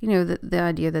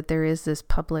idea that there is this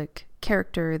public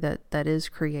character that is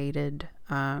created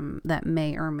that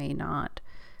may or may not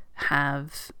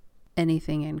have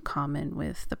anything in common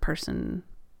with the person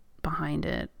behind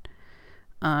it.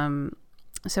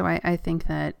 So I think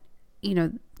that,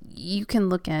 you can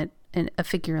look at a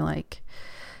figure like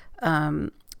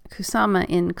Kusama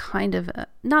in kind of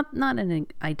not in an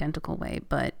identical way,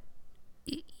 but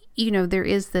there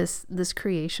is this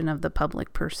creation of the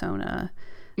public persona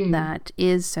that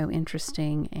is so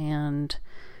interesting, and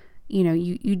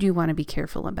you do want to be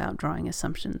careful about drawing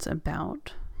assumptions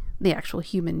about the actual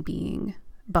human being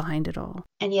behind it all.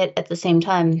 And yet at the same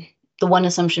time, the one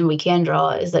assumption we can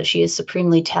draw is that she is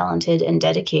supremely talented and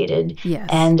dedicated. Yes.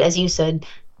 And as you said,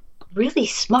 really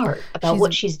smart about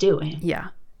what she's doing. Yeah.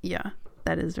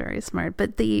 That is very smart.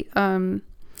 But the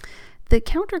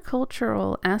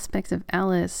countercultural aspects of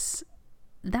Alice,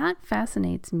 that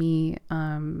fascinates me,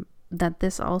 that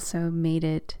this also made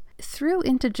it through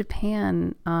into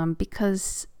Japan,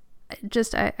 because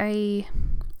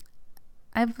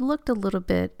I've looked a little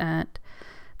bit at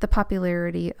the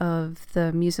popularity of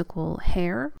the musical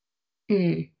Hair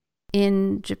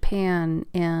in Japan,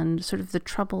 and sort of the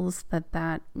troubles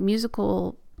that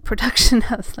musical production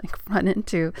has run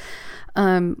into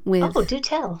with... Oh, do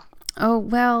tell. Oh,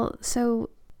 well, so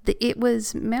it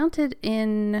was mounted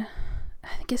in,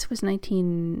 I guess it was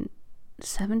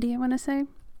 1970, I want to say,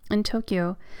 in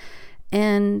Tokyo.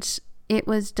 And it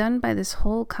was done by this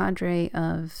whole cadre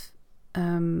of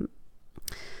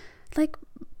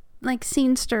like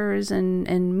scenesters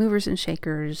and movers and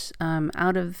shakers,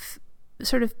 out of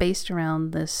sort of based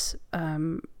around this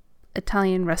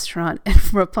Italian restaurant in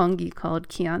Roppongi called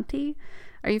Chianti.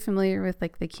 Are you familiar with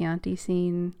the Chianti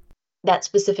scene? That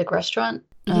specific restaurant?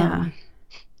 Yeah.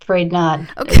 Afraid not.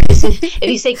 Okay. If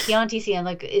you say Chianti scene, I'm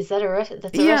like, is that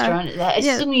that's a restaurant? I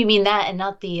assume you mean that and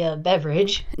not the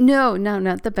beverage. No,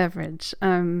 not the beverage.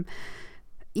 So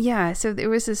there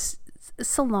was this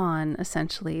salon,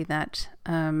 essentially, that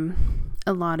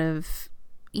a lot of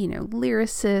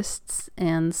lyricists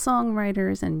and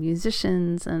songwriters and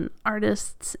musicians and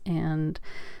artists and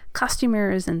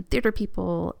costumers and theater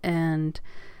people and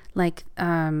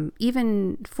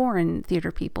even foreign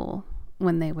theater people,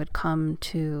 when they would come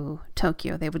to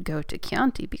Tokyo, they would go to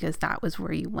Chianti because that was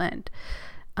where you went.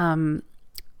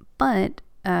 But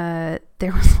there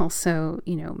was also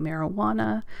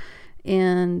marijuana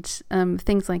and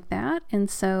things like that, and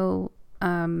so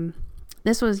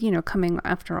this was coming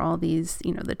after all these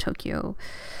the Tokyo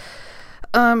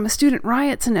student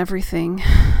riots and everything.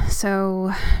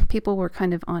 So people were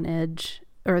kind of on edge,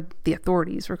 or the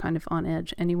authorities were kind of on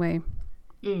edge anyway.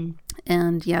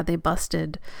 And they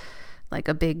busted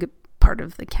a big part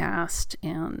of the cast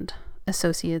and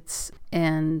associates.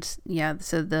 And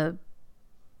so the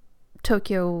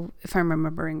Tokyo, if I'm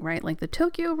remembering right, the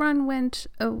Tokyo run went,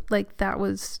 that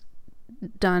was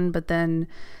done, but then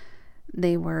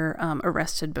they were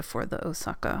arrested before the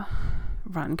Osaka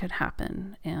run could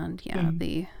happen. And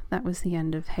that was the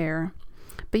end of Hair.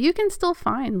 But you can still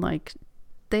find, like,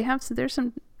 there's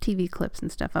some TV clips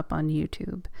and stuff up on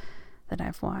YouTube that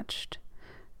I've watched.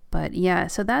 But yeah,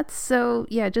 so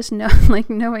just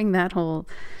knowing that whole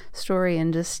story,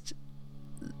 and just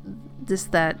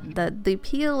that the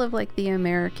appeal of, like, the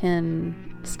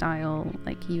American style,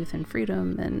 like, youth and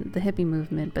freedom and the hippie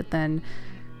movement, but then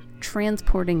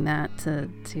transporting that to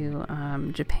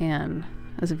Japan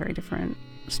is a very different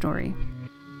story.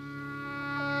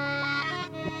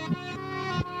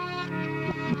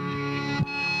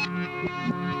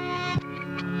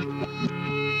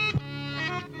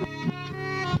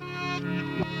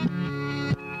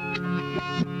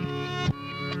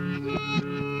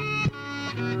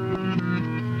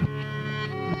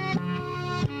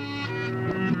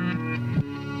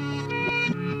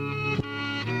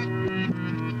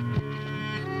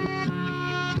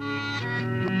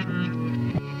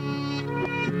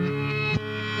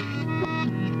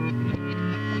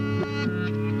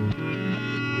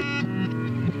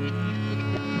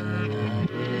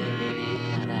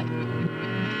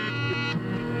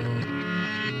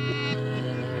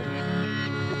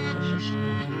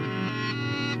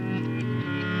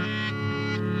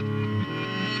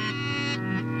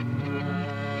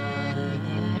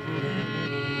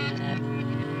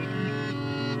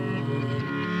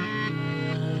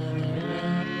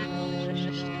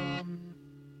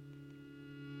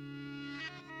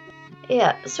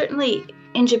 Yeah, certainly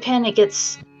in Japan it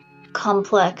gets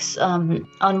complex. On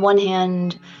one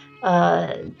hand,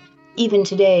 even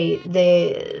today,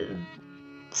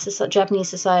 Japanese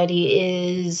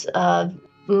society is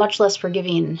much less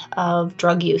forgiving of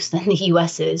drug use than the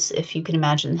US is, if you can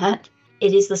imagine that.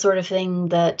 It is the sort of thing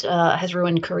that has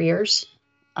ruined careers,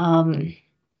 and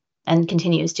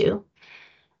continues to.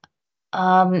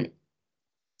 And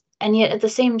yet at the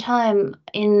same time,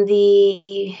 in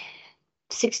the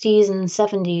 60s and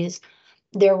 70s,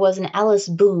 there was an Alice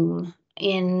boom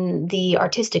in the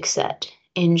artistic set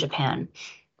in Japan.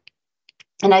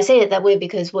 And I say it that way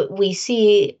because what we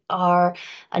see are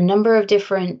a number of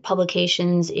different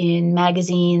publications in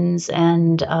magazines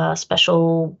and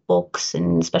special books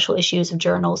and special issues of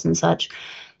journals and such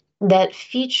that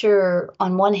feature,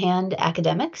 on one hand,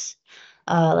 academics,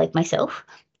 like myself,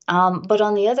 but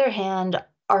on the other hand,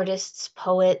 artists,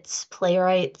 poets,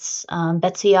 playwrights,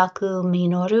 Betsuyaku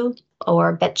Minoru,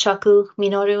 or Betchaku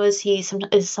Minoru as he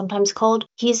is sometimes called.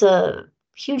 He's a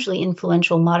hugely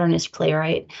influential modernist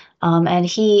playwright, and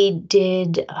he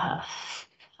did,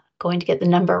 going to get the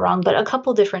number wrong, but a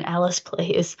couple different Alice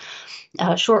plays,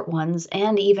 short ones,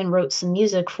 and even wrote some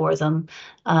music for them,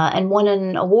 and won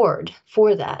an award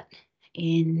for that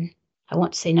in, I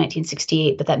want to say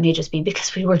 1968, but that may just be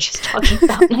because we were just talking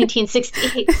about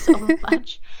 1968 so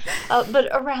much. But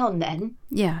around then.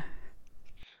 Yeah.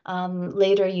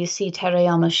 Later, you see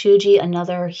Terayama Shuji,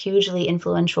 another hugely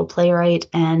influential playwright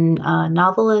and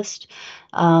novelist,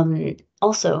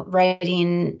 also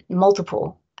writing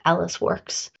multiple Alice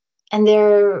works. And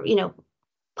they're,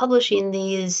 publishing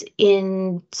these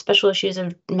in special issues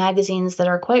of magazines that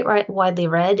are quite widely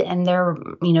read, and they're,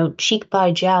 cheek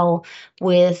by jowl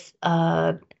with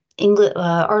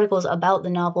articles about the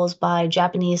novels by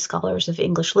Japanese scholars of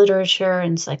English literature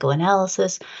and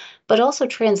psychoanalysis, but also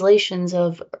translations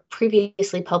of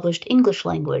previously published English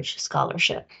language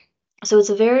scholarship. So it's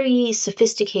a very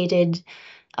sophisticated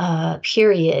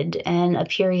period, and a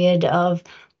period of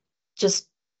just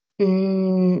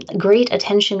great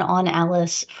attention on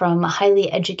Alice from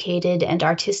highly educated and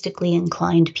artistically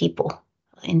inclined people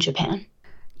in Japan.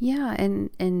 Yeah,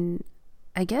 and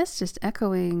I guess just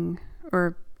echoing,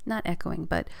 or not echoing,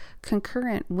 but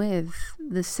concurrent with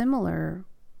the similar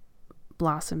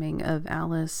blossoming of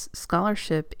Alice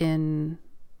scholarship in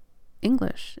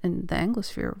English, in the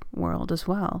Anglosphere world as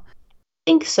well.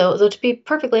 I think so, though to be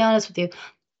perfectly honest with you,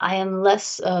 I am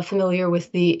less familiar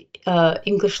with the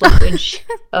English language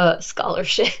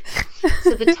scholarship.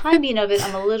 So the timing of it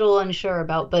I'm a little unsure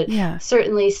about, but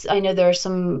certainly I know there are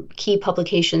some key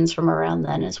publications from around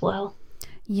then as well.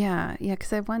 Yeah,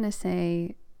 because I want to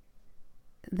say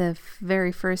the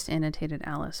very first annotated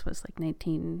Alice was like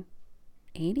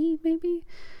 1980, maybe?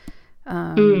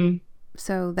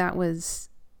 So that was,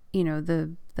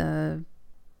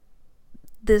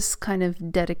 this kind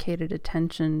of dedicated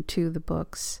attention to the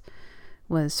books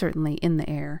was certainly in the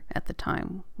air at the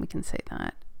time. We can say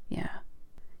that. Yeah,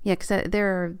 because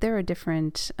there are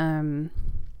different, fan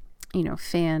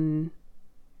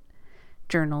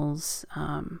journals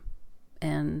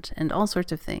and all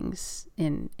sorts of things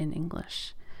in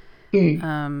English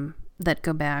that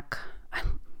go back.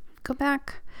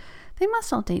 They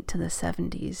must all date to the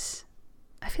 70s.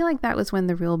 I feel like that was when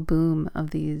the real boom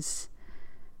of these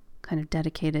kind of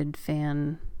dedicated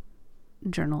fan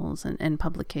journals and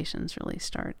publications really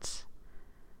starts.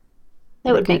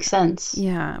 That would make sense.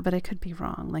 Yeah, but I could be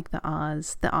wrong. Like the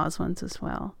Oz ones as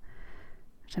well,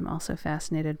 which I'm also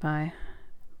fascinated by.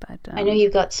 But I know you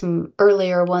got some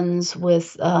earlier ones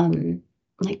with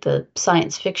like the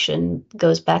science fiction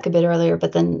goes back a bit earlier,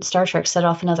 but then Star Trek set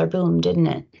off another boom, didn't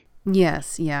it?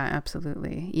 Yes, yeah,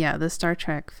 absolutely. Yeah, the Star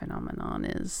Trek phenomenon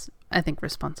is, I think,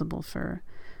 responsible for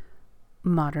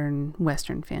modern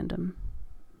Western fandom.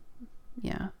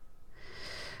 Yeah.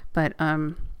 But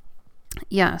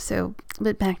yeah, so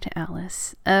but back to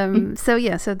Alice.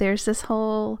 So there's this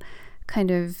whole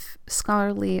kind of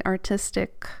scholarly,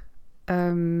 artistic,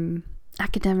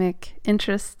 academic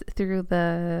interest through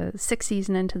the 60s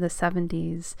and into the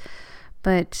 70s.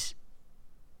 But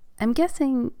I'm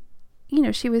guessing,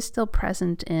 she was still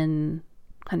present in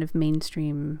kind of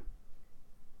mainstream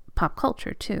pop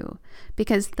culture too,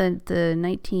 because the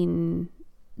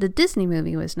Disney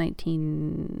movie was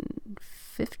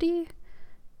 1950?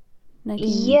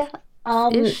 Yeah.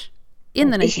 Ish?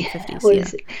 In the 1950s, What yeah.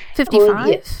 is it? 55? Well,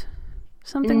 yeah.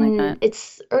 Something like that.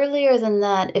 It's earlier than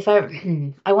that. If I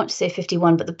want to say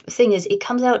 51, but the thing is, it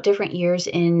comes out different years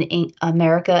in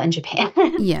America and Japan.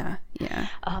 Yeah.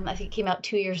 I think it came out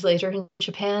 2 years later in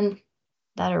Japan.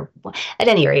 At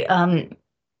any rate,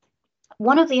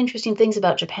 one of the interesting things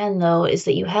about Japan, though, is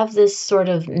that you have this sort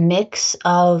of mix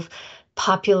of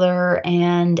popular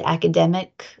and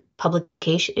academic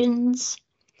publications.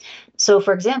 So,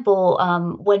 for example,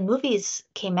 when movies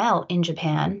came out in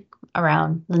Japan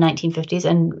around the 1950s,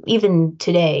 and even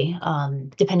today,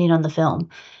 depending on the film,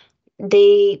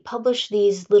 they publish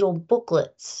these little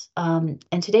booklets. And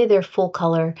today they're full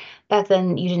color. Back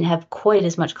then, you didn't have quite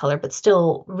as much color, but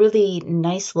still really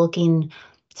nice looking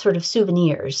sort of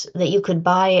souvenirs that you could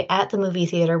buy at the movie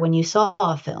theater when you saw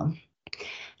a film.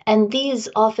 And these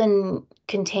often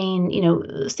contain,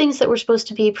 things that were supposed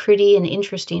to be pretty and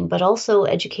interesting, but also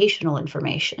educational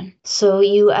information. So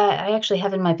I actually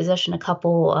have in my possession a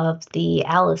couple of the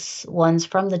Alice ones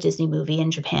from the Disney movie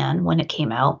in Japan when it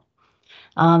came out.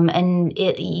 And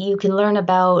you can learn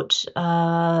about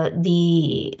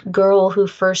the girl who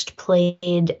first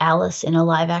played Alice in a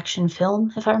live action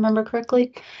film, if I remember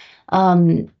correctly.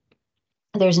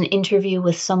 There's an interview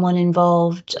with someone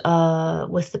involved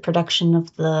with the production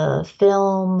of the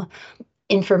film,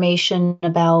 information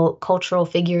about cultural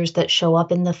figures that show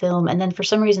up in the film. And then for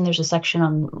some reason, there's a section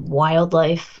on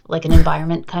wildlife, like an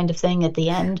environment kind of thing at the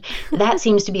end. That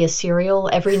seems to be a serial.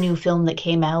 Every new film that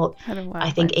came out,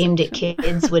 I think aimed at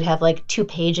kids, would have like 2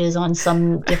 pages on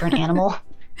some different animal.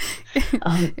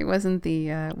 It wasn't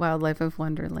the Wildlife of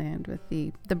Wonderland with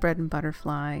the bread and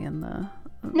butterfly and the...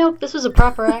 Nope, this was a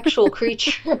proper actual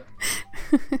creature.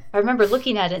 I remember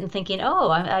looking at it and thinking, oh,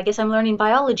 I guess I'm learning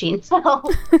biology now.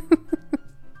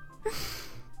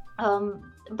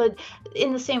 But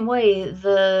in the same way,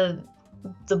 the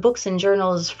books and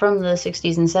journals from the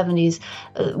 60s and 70s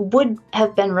would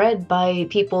have been read by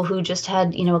people who just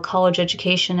had, a college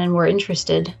education and were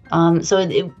interested. So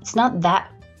it's not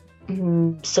that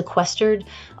sequestered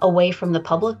away from the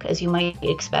public as you might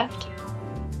expect.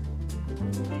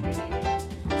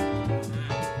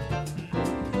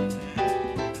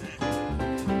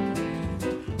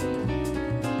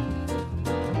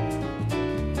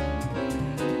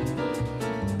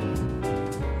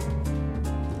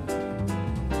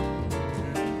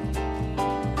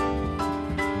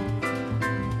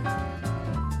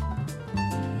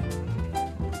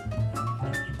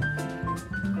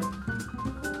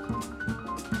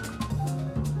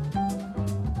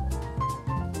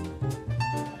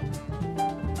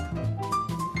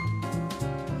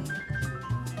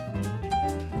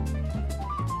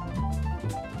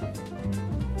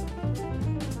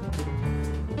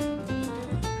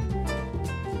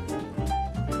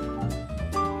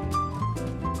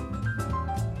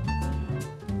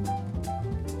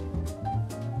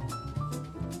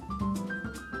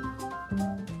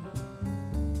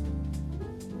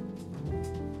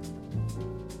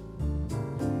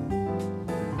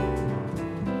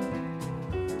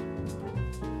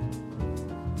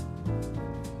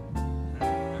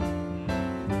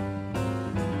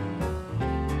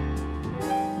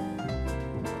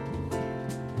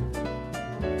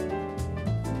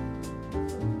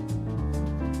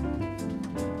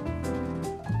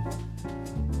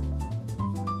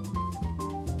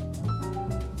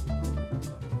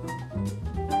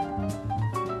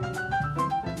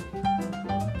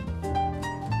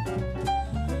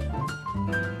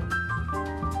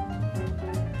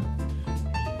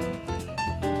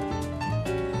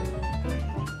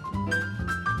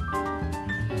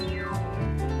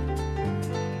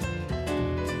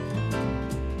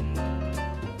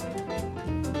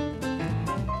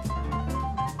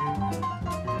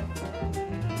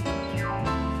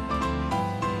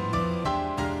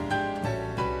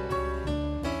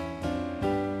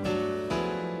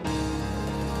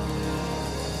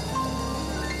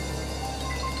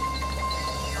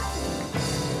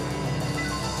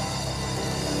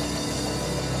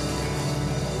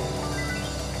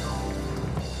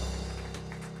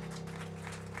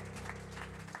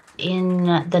 in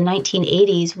the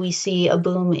 1980s, we see a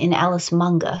boom in Alice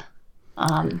manga.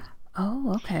 Um,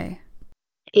 Oh, okay.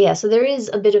 yeah, so there is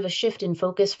a bit of a shift in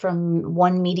focus from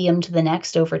one medium to the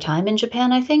next over time in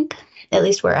Japan, I think, at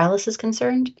least where Alice is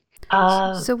concerned.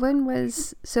 Uh, So when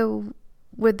was so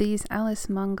were these Alice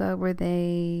manga, were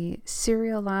they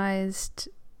serialized,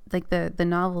 like the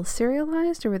novels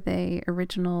serialized, or were they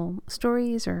original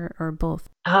stories, or both?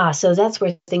 so that's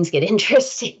where things get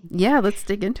interesting. Yeah, let's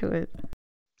dig into it.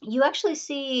 You actually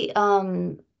see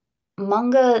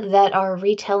manga that are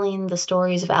retelling the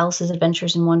stories of Alice's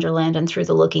adventures in Wonderland and Through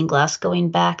the Looking Glass going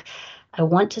back, I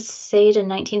want to say to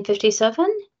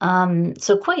 1957.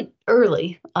 So quite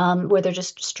early, where they're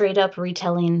just straight up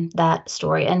retelling that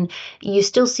story. And you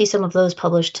still see some of those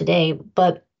published today,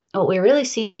 but what we really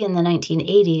see in the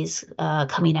 1980s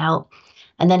coming out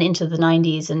and then into the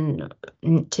 90s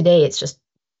and today, it's just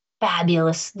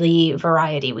fabulous the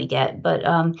variety we get. But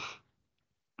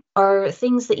are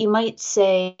things that you might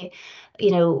say,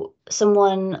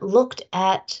 someone looked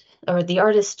at, or the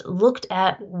artist looked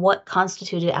at what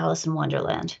constituted Alice in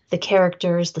Wonderland, the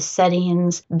characters, the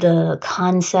settings, the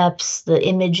concepts, the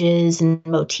images and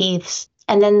motifs,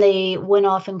 and then they went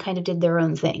off and kind of did their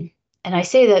own thing. And I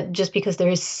say that just because there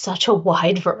is such a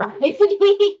wide variety.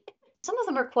 Some of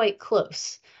them are quite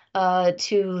close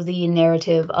to the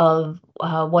narrative of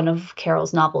one of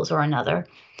Carol's novels or another,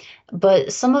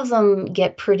 but some of them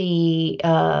get pretty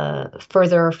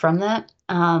further from that.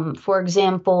 For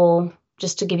example,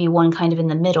 just to give you one kind of in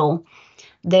the middle,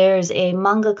 there's a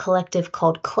manga collective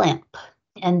called Clamp,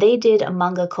 and they did a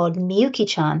manga called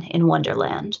Miyuki-chan in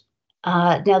Wonderland.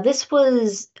 Now, this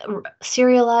was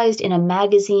serialized in a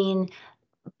magazine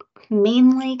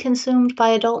mainly consumed by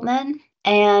adult men.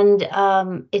 And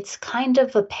it's kind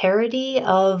of a parody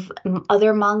of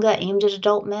other manga aimed at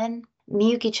adult men.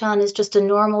 Miyuki-chan is just a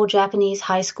normal Japanese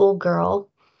high school girl.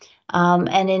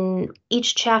 And in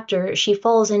each chapter, she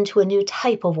falls into a new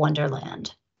type of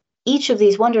Wonderland. Each of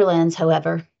these Wonderlands,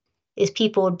 however, is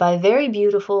peopled by very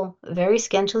beautiful, very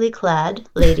scantily clad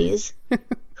ladies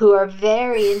who are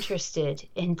very interested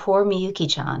in poor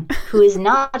Miyuki-chan, who is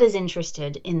not as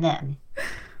interested in them.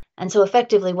 And so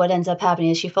effectively what ends up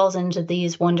happening is she falls into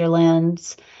these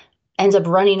wonderlands, ends up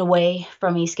running away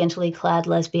from a scantily clad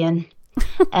lesbian,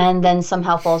 and then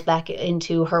somehow falls back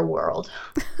into her world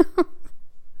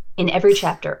in every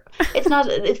chapter. It's not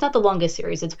the longest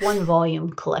series. It's one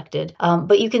volume collected.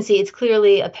 But you can see it's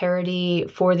clearly a parody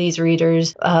for these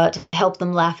readers to help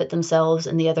them laugh at themselves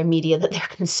and the other media that they're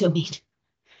consuming.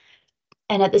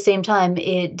 And at the same time,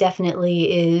 it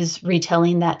definitely is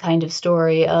retelling that kind of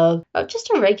story of just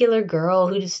a regular girl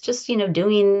who's just,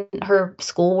 doing her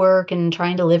schoolwork and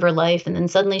trying to live her life. And then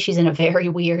suddenly she's in a very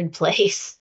weird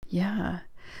place. Yeah.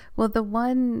 Well, the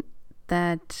one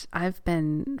that I've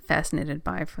been fascinated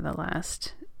by for the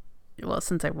last, well,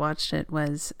 since I watched it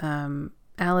was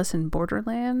Alice in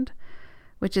Borderland,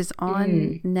 which is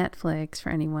on Netflix for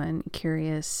anyone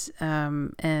curious.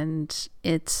 And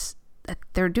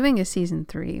they're doing a season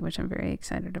 3, which I'm very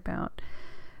excited about.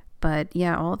 But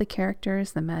yeah, all the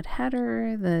characters, the Mad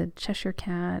Hatter, the Cheshire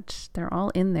Cat, they're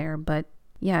all in there. But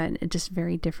yeah, just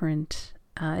very different.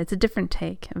 It's a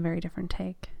very different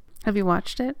take. Have you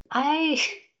watched it? I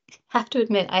have to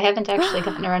admit, I haven't actually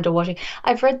gotten around to watching.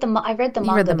 I read the You read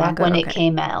manga the back manga, when it okay.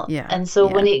 came out. Yeah, And so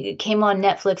yeah. when it came on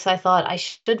Netflix, I thought I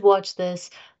should watch this,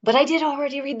 but I did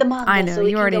already read the manga, I know so it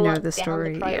you can already go know on the down the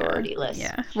story. priority Yeah, list.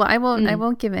 yeah. Well, I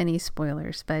won't give any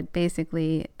spoilers, but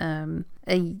basically,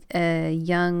 a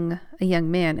young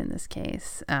man in this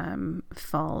case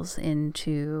falls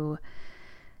into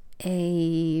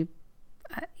a.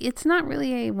 It's not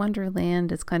really a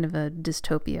wonderland. It's kind of a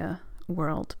dystopia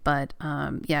world, but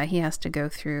yeah, he has to go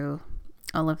through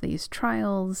all of these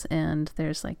trials, and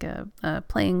there's like a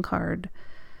playing card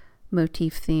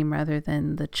motif theme rather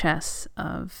than the chess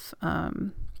of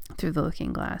Through the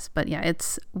Looking Glass. But yeah,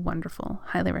 it's wonderful.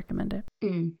 Highly recommend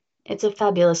it. It's a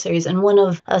fabulous series and one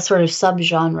of a sort of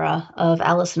subgenre of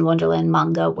Alice in Wonderland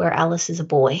manga where Alice is a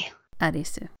boy.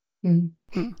 Arisu. Mm.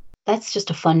 Mm. That's just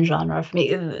a fun genre for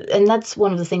me. And that's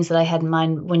one of the things that I had in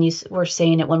mind when you were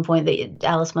saying at one point that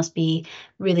Alice must be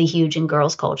really huge in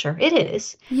girls' culture. It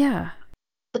is. Yeah.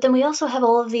 But then we also have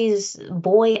all of these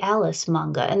boy Alice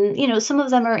manga. And, some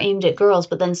of them are aimed at girls,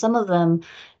 but then some of them,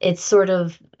 it's sort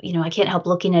of, I can't help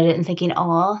looking at it and thinking,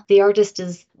 aw, the artist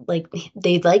is like,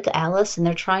 they like Alice and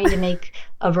they're trying to make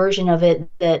a version of it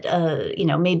that,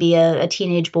 maybe a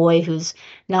teenage boy who's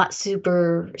not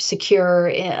super secure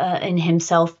in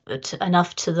himself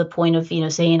enough to the point of,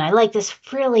 saying, I like this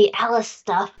frilly Alice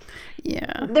stuff.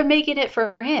 Yeah. They're making it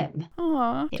for him.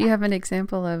 Aw. Yeah. Do you have an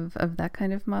example of that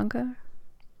kind of manga?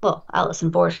 Well, Alice in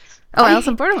Borderland. Oh, Alice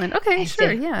in Borderland. Okay, I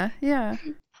sure. say Yeah.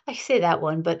 I say that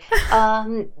one, but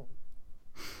um,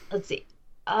 let's see.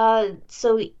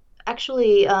 So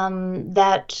actually,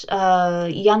 that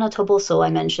Yana Toboso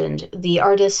I mentioned, the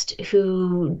artist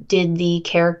who did the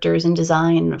characters and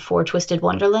design for Twisted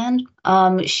Wonderland,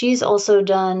 she's also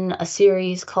done a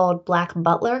series called Black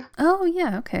Butler. Oh,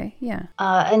 yeah. Okay. Yeah.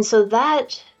 And so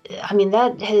that, I mean,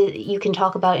 you can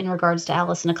talk about in regards to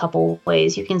Alice in a couple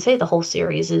ways. You can say the whole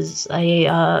series is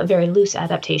a very loose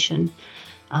adaptation.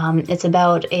 It's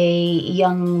about a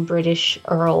young British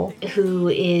earl who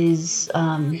is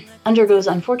undergoes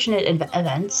unfortunate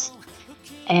events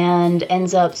and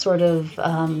ends up sort of,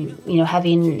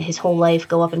 having his whole life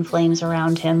go up in flames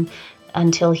around him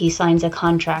until he signs a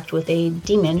contract with a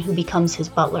demon who becomes his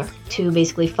butler to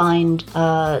basically find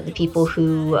the people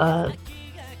who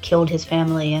killed his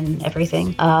family and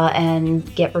everything,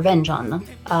 and get revenge on them.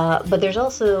 But there's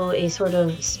also a sort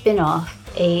of spin-off,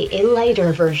 a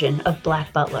lighter version of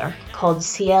Black Butler called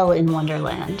Ciel in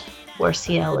Wonderland, where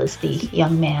Ciel is the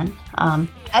young man.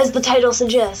 As the title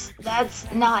suggests,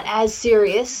 that's not as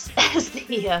serious as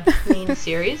the main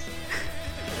series.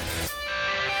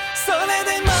 それ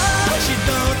でも一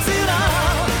つの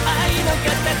愛の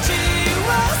形を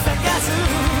探す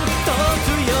遠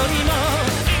くよりも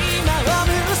今を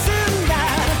結んだ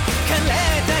枯れ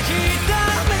た瞳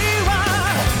は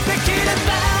できれ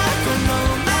ばこの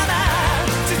まま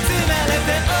包まれて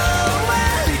終わ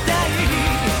りたい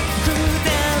二人で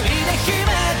決め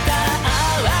た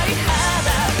淡い肌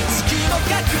好きも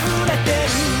隠れてる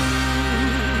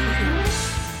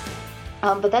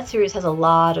But that series has a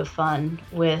lot of fun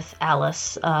with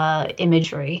Alice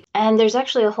imagery. And there's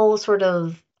actually a whole sort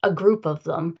of a group of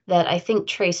them that I think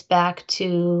trace back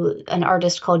to an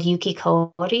artist called Yuki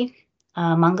Kaori,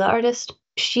 a manga artist.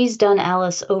 She's done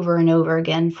Alice over and over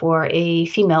again for a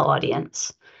female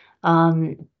audience,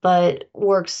 but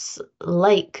works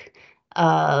like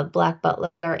Black Butler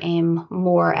aim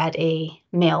more at a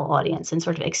male audience and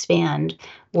sort of expand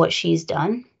what she's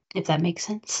done, if that makes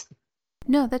sense.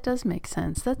 No, that does make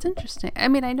sense. That's interesting. I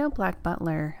mean, I know Black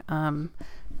Butler.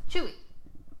 Chewy.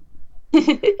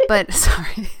 But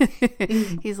sorry,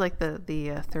 he's like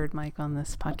the third mic on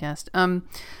this podcast.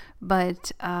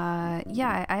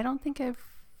 Yeah, I don't think I've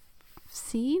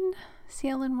seen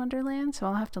Ciel in Wonderland, so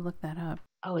I'll have to look that up.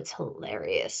 Oh, it's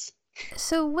hilarious.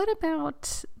 So what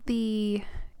about the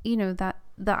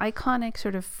iconic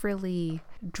sort of frilly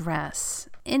dress?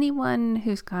 Anyone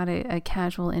who's got a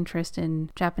casual interest in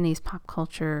Japanese pop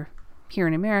culture here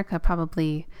in America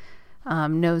probably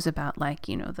knows about, like,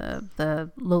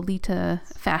 the Lolita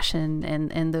fashion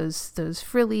and those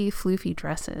frilly, floofy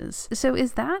dresses. So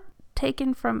is that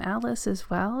taken from Alice as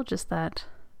well? Just the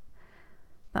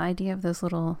idea of those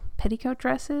little petticoat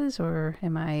dresses, or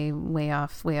am I way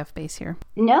off base here?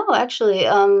 No, actually,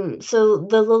 so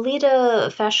the Lolita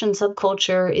fashion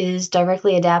subculture is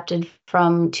directly adapted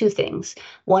from two things.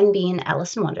 One being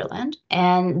Alice in Wonderland,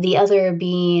 and the other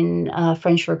being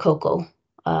French Rococo,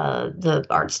 the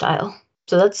art style.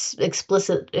 So that's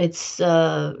explicit. It's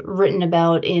written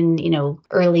about in,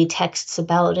 early texts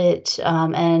about it.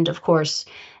 And of course,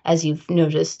 as you've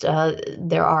noticed,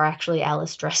 there are actually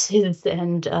Alice dresses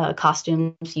and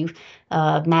costumes,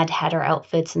 Mad Hatter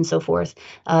outfits and so forth,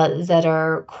 that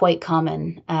are quite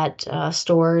common at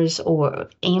stores or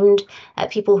aimed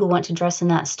at people who want to dress in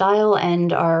that style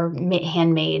and are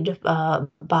handmade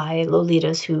by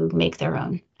Lolitas who make their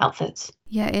own outfits.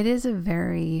 Yeah, it is a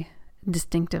very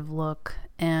distinctive look.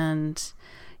 And,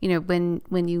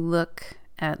 when you look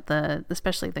at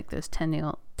especially like those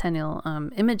tennial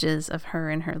images of her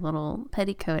in her little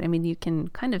petticoat, I mean, you can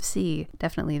kind of see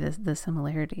definitely the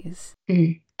similarities.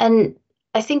 And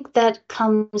I think that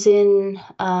comes in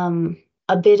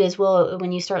a bit as well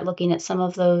when you start looking at some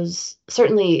of those.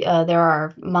 Certainly, there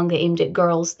are manga aimed at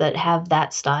girls that have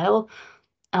that style.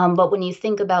 But when you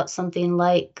think about something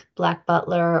like Black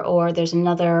Butler, or there's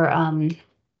another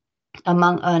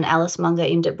an Alice manga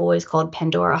aimed at boys called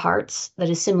Pandora Hearts that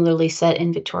is similarly set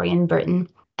in Victorian Britain.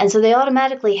 And so they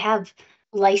automatically have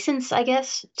license, I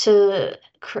guess, to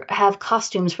have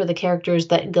costumes for the characters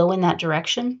that go in that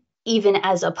direction, even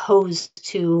as opposed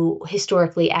to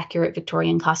historically accurate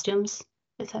Victorian costumes,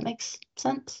 if that makes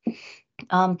sense.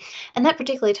 And that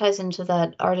particularly ties into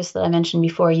that artist that I mentioned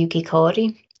before, Yuki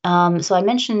Kaori. So I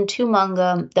mentioned two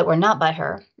manga that were not by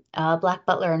her, Black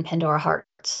Butler and Pandora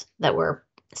Hearts, that were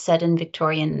set in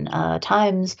Victorian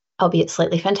times, albeit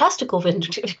slightly fantastical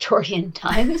Victorian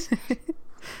times,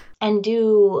 and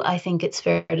do, I think it's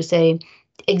fair to say,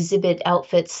 exhibit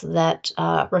outfits that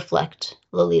reflect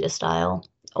Lolita style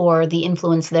or the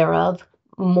influence thereof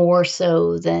more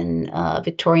so than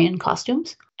Victorian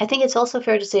costumes. I think it's also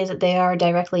fair to say that they are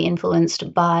directly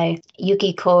influenced by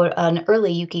an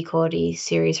early Yuki Kori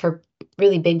series, her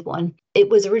really big one. It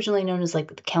was originally known as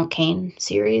like the Count Kane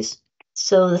series.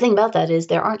 So the thing about that is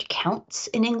there aren't counts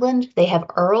in England. They have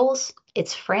earls.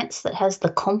 It's France that has the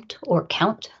comte or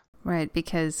count. Right,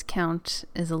 because count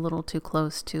is a little too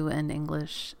close to an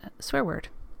English swear word.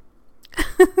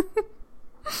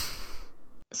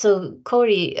 So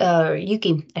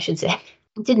Yuki, I should say,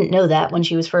 didn't know that when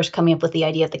she was first coming up with the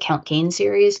idea of the Count Kane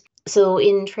series. So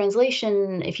in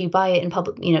translation, if you buy it in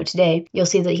public, today, you'll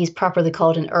see that he's properly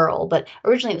called an earl. But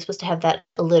originally it was supposed to have that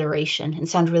alliteration and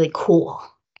sound really cool.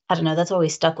 I don't know, that's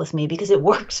always stuck with me because it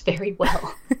works very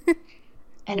well.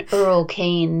 And Earl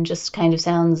Kane just kind of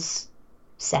sounds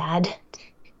sad.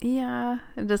 Yeah,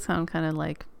 it does sound kind of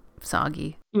like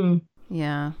soggy. Mm.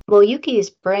 Yeah. Well, Yuki's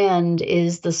brand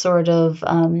is the sort of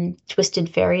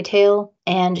twisted fairy tale,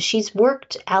 and she's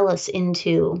worked Alice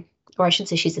into, or I should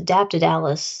say she's adapted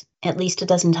Alice at least a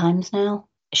dozen times now.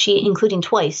 Including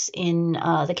twice in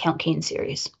the Count Kane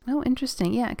series. Oh,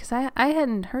 interesting. Yeah, because I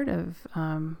hadn't heard of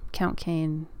Count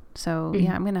Kane. So,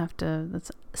 yeah, I'm going to have to,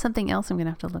 that's something else I'm going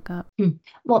to have to look up.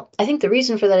 Well, I think the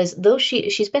reason for that is, though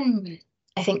she's been,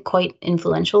 I think, quite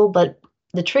influential, but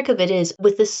the trick of it is,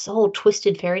 with this whole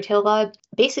twisted fairy tale vibe,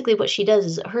 basically what she does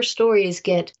is her stories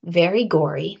get very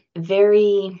gory,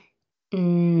 very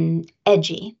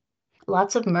edgy.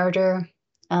 Lots of murder,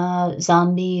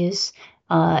 zombies,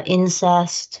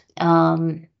 incest.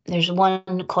 There's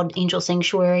one called Angel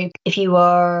Sanctuary. If you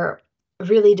are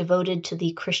really devoted to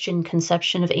the Christian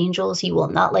conception of angels, you will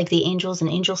not like the angels in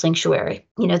Angel Sanctuary.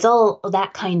 It's all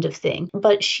that kind of thing.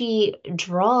 But she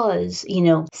draws,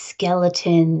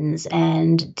 skeletons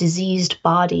and diseased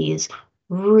bodies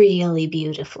really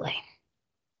beautifully.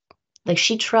 Like,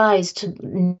 she tries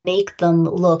to make them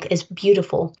look as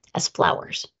beautiful as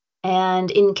flowers.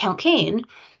 And in Count Kane,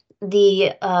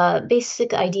 the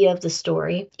basic idea of the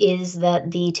story is that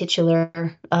the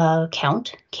titular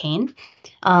Count Kane,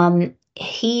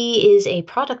 he is a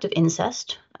product of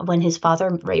incest when his father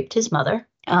raped his mother.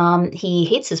 He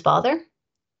hates his father,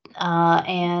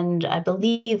 and I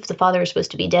believe the father is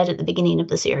supposed to be dead at the beginning of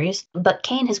the series. But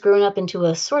Kane has grown up into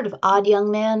a sort of odd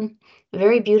young man,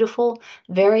 very beautiful,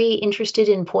 very interested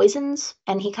in poisons,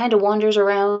 and he kind of wanders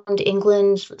around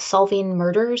England solving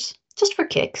murders just for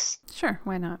kicks. Sure,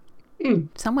 why not?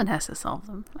 Someone has to solve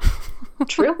them.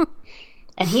 True.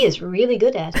 And he is really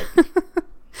good at it.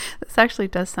 This actually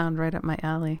does sound right up my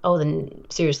alley. Oh, then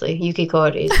seriously, Yuki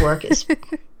Kori's work is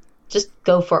just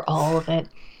go for all of it.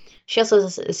 She also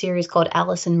has a series called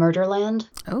Alice in Murderland.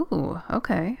 Oh,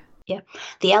 okay. Yeah.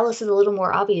 The Alice is a little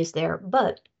more obvious there,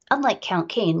 but unlike Count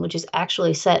Kane, which is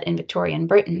actually set in Victorian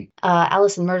Britain,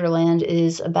 Alice in Murderland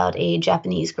is about a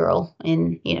Japanese girl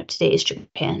in, today's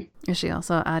Japan. Is she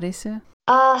also Arisu?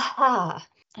 I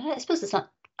suppose it's not.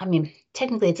 I mean,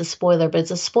 technically it's a spoiler, but it's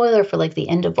a spoiler for like the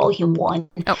end of volume 1.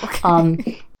 Oh,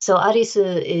 okay. So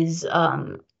Arisu is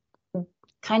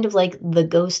kind of like the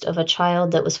ghost of a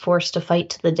child that was forced to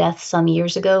fight to the death some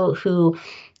years ago, who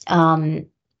kind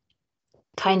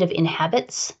of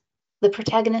inhabits the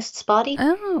protagonist's body.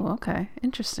 Oh, okay.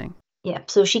 Interesting. Yeah,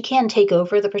 so she can take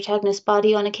over the protagonist's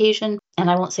body on occasion, and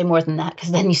I won't say more than that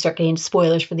because then you start getting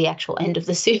spoilers for the actual end of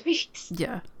the series.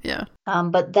 Yeah.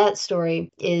 But that story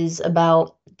is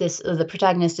about this. The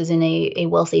protagonist is in a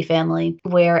wealthy family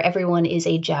where everyone is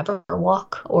a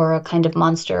Jabberwock, or a kind of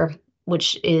monster,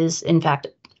 which is in fact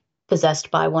possessed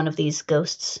by one of these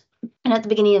ghosts. And at the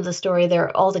beginning of the story,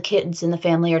 all the kids in the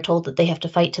family are told that they have to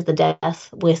fight to the death,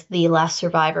 with the last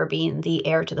survivor being the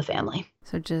heir to the family.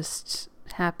 So just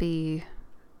happy,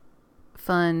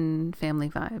 fun family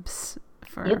vibes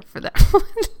for that one.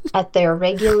 At their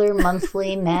regular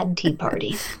monthly Mad Tea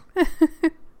Party.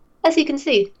 As you can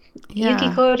see, Yuki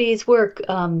Kori's work,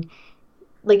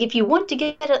 like if you want to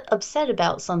get upset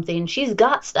about something, she's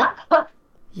got stuff.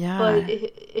 Yeah. But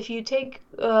if you take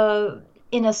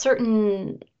in a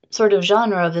certain sort of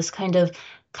genre of this kind of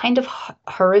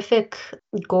horrific,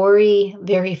 gory,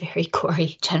 very, very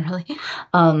gory generally,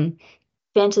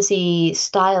 fantasy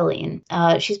styling,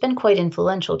 she's been quite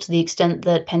influential, to the extent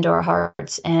that Pandora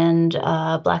Hearts and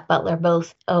Black Butler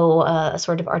both owe a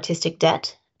sort of artistic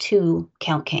debt to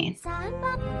Count Kane.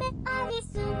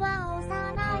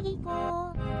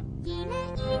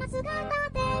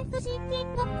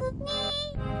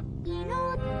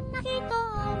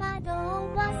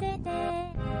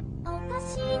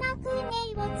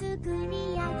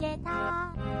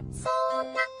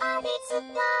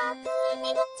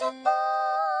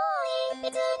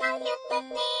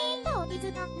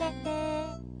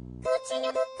 ち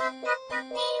よくかな種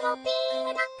をピ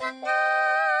ーだから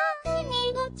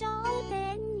船の頂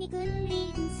点に君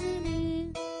臨する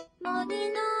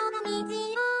森の道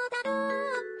をたど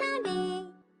ったね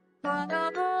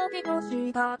長峠の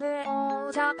下でお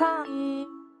茶会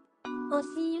お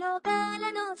城か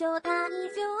らの頂戴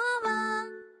所は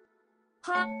は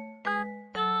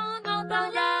のト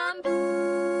ランプ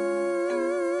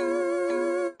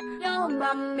4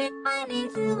番目アリ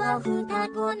スは双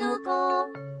子の子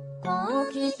好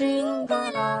奇心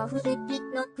から不石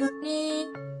の国い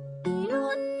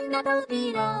ろんな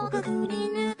扉をくぐり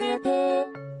抜けて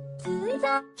つい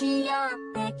さっきやっ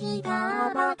てき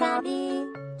たばかり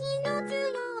気の強い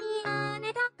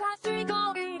姉高しこ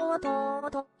る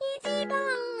弟一番ア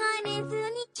リス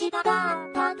に近か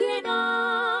ったけど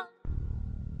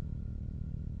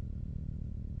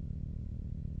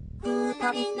二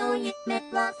人の夢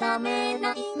は覚め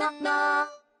ないまま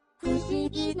不思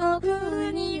議の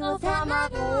国をさま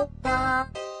よった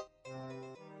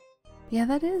Yeah,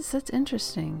 that's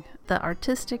interesting. The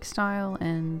artistic style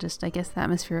and just, I guess, the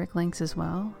atmospheric links as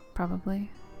well,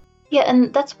 probably. Yeah,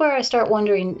 and that's where I start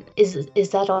wondering, is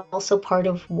that also part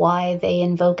of why they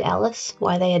invoke Alice,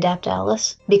 why they adapt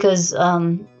Alice? Because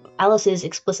Alice is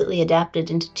explicitly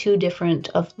adapted into two different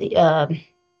of the,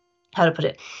 how to put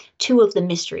it, two of the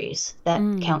mysteries that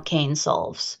Count Kane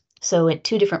solves. So at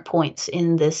two different points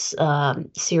in this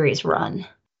series run,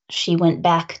 she went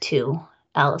back to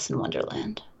Alice in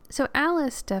Wonderland. So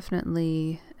Alice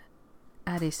definitely,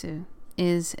 Arisu,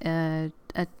 is a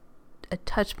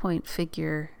touch point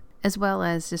figure, as well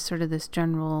as just sort of this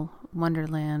general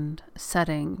Wonderland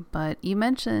setting. But you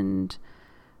mentioned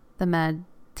the Mad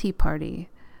Tea Party.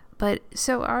 But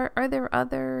so are there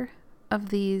other of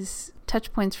these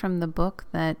touch points from the book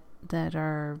that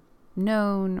are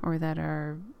known or that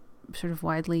are sort of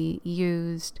widely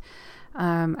used?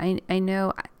 I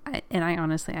know, and I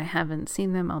honestly, I haven't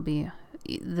seen them. I'll be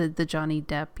the Johnny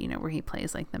Depp, where he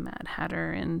plays like the Mad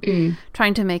Hatter and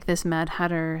trying to make this Mad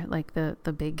Hatter like the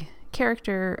big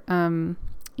character. Then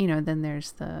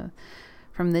there's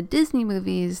from the Disney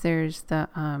movies, there's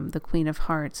the Queen of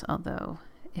Hearts. Although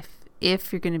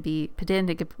if you're going to be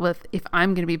pedantic, if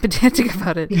I'm going to be pedantic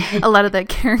about it, a lot of that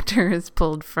character is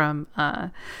pulled from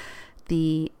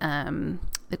the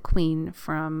Queen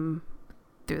from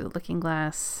Through the Looking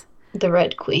Glass. The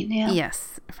Red Queen, yeah.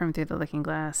 Yes, from Through the Looking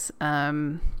Glass.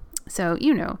 So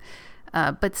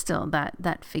but still,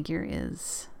 that figure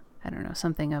is, I don't know,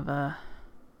 something of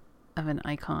an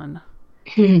icon.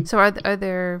 So are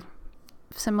there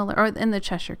similar, or in the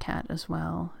Cheshire Cat as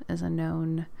well, as a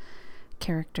known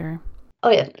character? Oh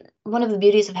yeah, one of the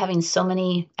beauties of having so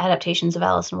many adaptations of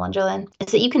Alice in Wonderland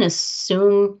is that you can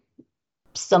assume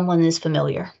someone is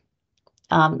familiar.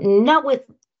 Not with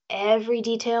every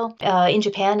detail. In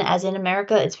Japan, as in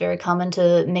America, it's very common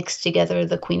to mix together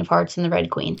the Queen of Hearts and the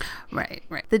Red Queen. Right.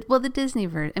 The Disney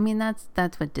version, I mean,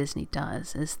 that's what Disney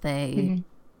does, is they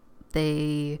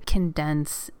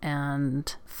condense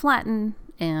and flatten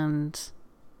and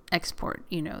export,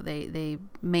 they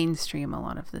mainstream a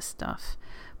lot of this stuff.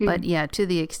 But yeah, to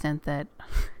the extent that,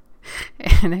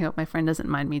 and I hope my friend doesn't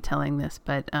mind me telling this,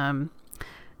 but I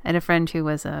had a friend who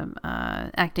was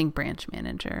a acting branch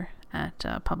manager at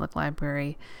a public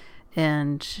library,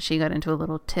 and she got into a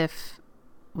little tiff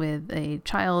with a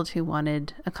child who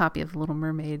wanted a copy of The Little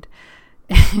Mermaid,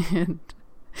 and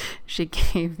she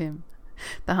gave him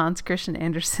the Hans Christian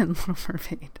Andersen Little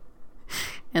Mermaid,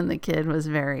 and the kid was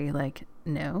very like,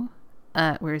 no,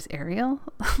 where's Ariel?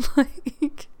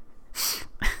 Like,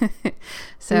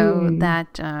 so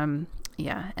that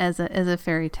as a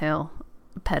fairy tale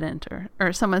pedant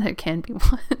or someone that can be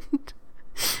one,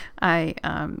 I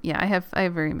have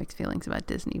very mixed feelings about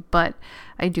Disney, but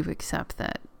I do accept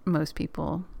that most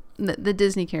people, the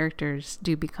Disney characters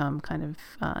do become kind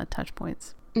of touch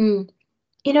points. In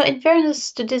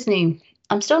fairness to Disney,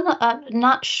 I'm still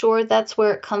not sure that's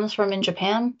where it comes from in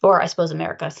Japan, or I suppose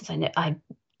America, since I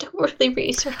don't really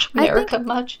research America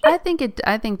much. I think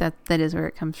that is where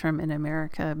it comes from in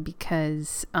America,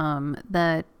 because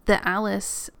the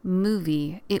Alice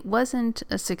movie, it wasn't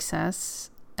a success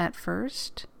at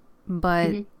first,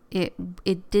 but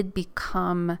it did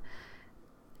become,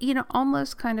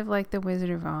 almost kind of like The Wizard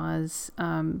of Oz,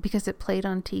 because it played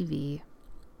on TV.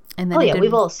 And then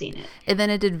we've all seen it. And then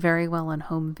it did very well on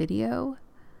home video.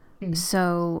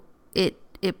 So it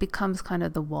becomes kind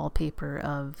of the wallpaper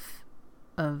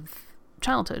of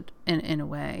childhood in a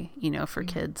way, for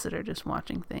kids that are just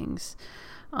watching things.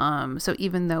 So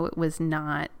even though it was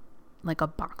not like a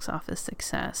box office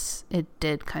success, it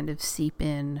did kind of seep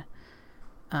in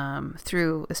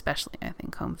through especially, I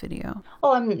think, home video.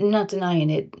 Oh, I'm not denying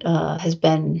it has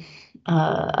been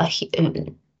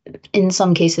in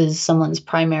some cases someone's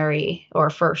primary or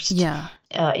first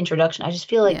introduction. I just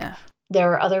feel like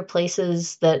there are other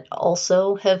places that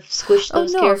also have squished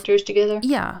those characters together.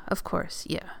 Yeah, of course.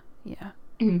 Yeah.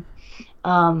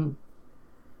 Mm-hmm.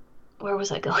 Where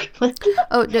was I going with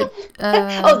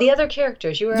that? The other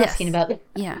characters you were asking about.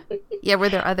 Yeah, were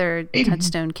there other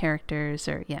touchstone characters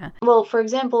or Well, for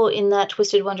example, in that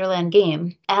Twisted Wonderland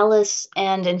game, Alice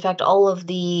and in fact all of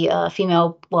the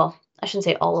female, well, I shouldn't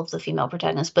say all of the female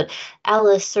protagonists, but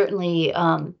Alice certainly,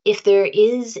 if there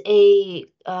is a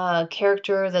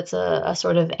character that's a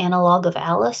sort of analog of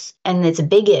Alice, and it's a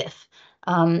big if,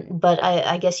 but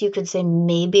I guess you could say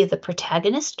maybe the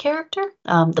protagonist character,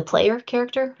 the player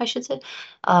character, I should say,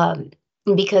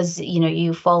 because,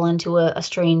 you fall into a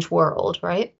strange world,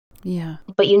 right? Yeah.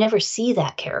 But you never see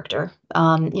that character.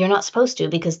 You're not supposed to,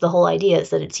 because the whole idea is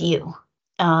that it's you.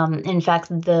 In fact,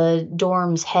 the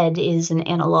dorm's head is an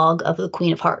analog of the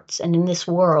Queen of Hearts. And in this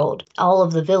world, all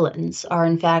of the villains are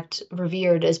in fact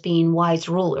revered as being wise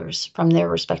rulers from their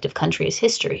respective countries'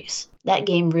 histories. That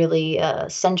game really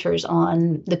centers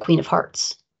on the Queen of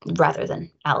Hearts rather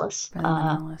than Alice.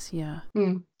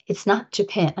 It's not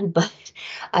Japan, but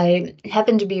I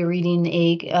happen to be reading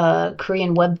a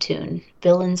Korean webtoon,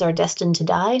 Villains Are Destined to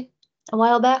Die, a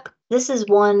while back. This is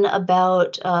one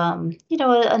about,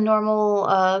 a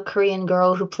normal Korean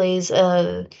girl who plays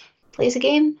a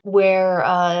game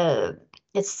where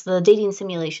it's the dating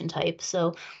simulation type.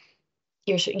 So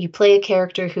you play a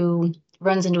character who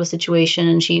runs into a situation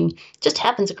and she just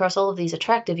happens across all of these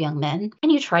attractive young men,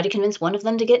 and you try to convince one of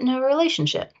them to get into a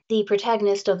relationship. The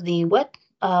protagonist of the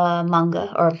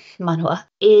manga or manhwa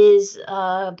is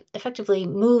effectively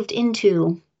moved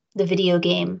into the video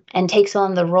game and takes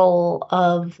on the role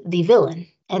of the villain.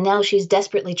 And now she's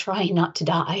desperately trying not to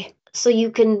die. So you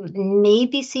can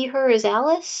maybe see her as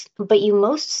Alice, but you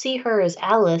most see her as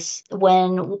Alice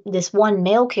when this one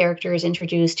male character is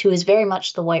introduced who is very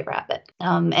much the White Rabbit.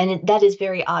 That is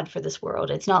very odd for this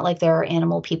world. It's not like there are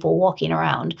animal people walking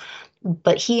around,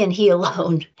 but he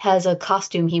alone has a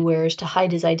costume he wears to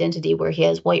hide his identity where he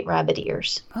has white rabbit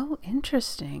ears. Oh,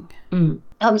 interesting.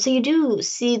 So you do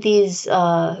see these,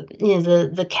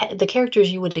 the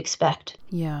characters you would expect.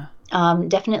 Yeah.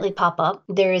 Definitely pop up.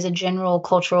 There is a general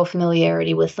cultural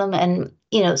familiarity with them. And,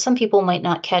 some people might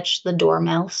not catch the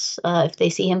dormouse if they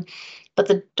see him, but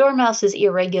the dormouse is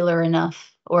irregular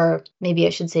enough, or maybe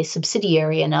I should say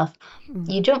subsidiary enough. Mm-hmm.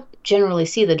 You don't generally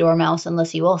see the dormouse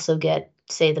unless you also get,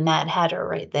 say, the Mad Hatter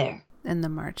right there. And the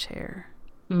March Hare.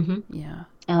 Mm-hmm. Yeah.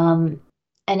 And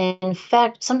in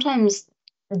fact, sometimes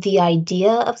the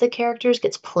idea of the characters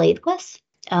gets played with.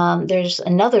 There's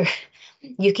another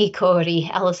Yuki Koori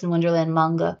Alice in Wonderland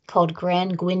manga called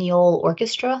Grand Guignol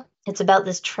Orchestra. It's about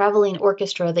this traveling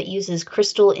orchestra that uses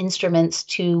crystal instruments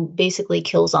to basically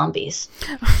kill zombies.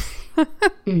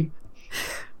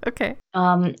 Okay.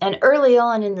 And early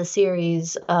on in the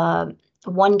series,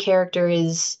 one character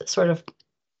is sort of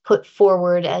put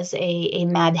forward as a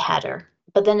Mad Hatter.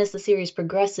 But then as the series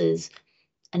progresses,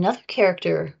 another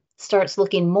character starts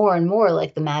looking more and more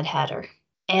like the Mad Hatter.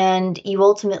 And you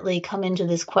ultimately come into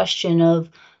this question of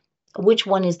which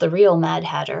one is the real Mad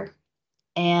Hatter.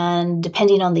 And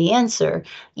depending on the answer,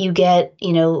 you get,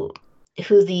 who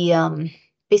the,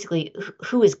 basically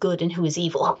who is good and who is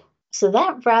evil. So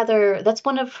that's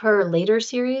one of her later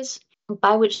series,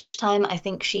 by which time I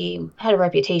think she had a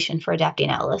reputation for adapting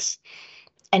Alice.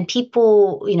 And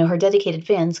people, her dedicated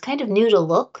fans kind of knew to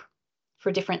look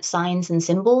for different signs and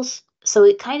symbols. So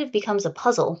it kind of becomes a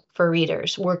puzzle for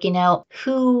readers, working out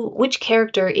which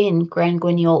character in Grand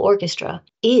Guignol Orchestra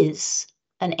is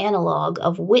an analog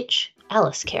of which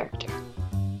Alice character.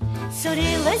 それ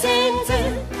は全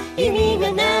然意味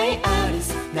がないアリ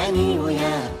ス何をや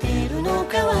ってるの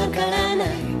かわからない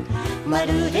ま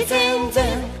るで全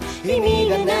然意味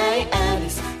がないアリ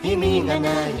ス意味がな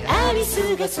いアリ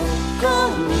スがそこ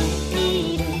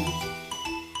にいる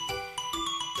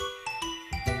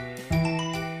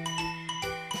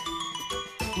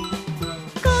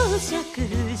公爵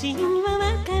夫人は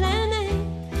わからない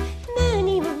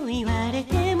何を言われ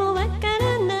てもわか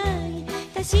らない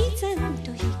足し算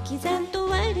と引き算と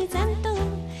割り算と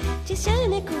自社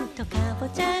猫とかぼ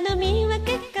ちゃの見分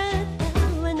け方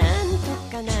はなんと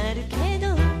かなるけ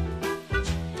ど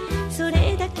そ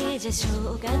れだけじゃし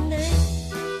ょうがない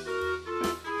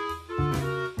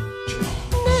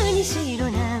何しろ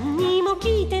何にも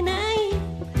聞いてない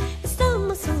そ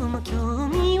もそも興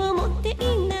味を持って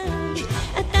いない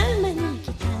頭に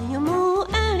きたよもう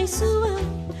アリスは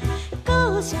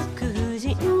公爵夫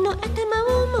人の頭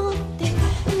を持って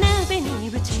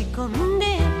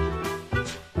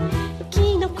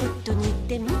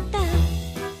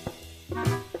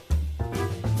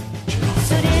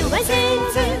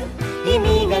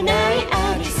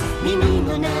意味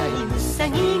のないうさ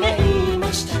ぎがい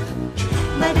ました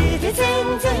まるで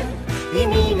全然意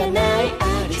味がない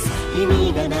アリス意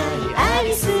味がないア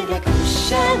リスがく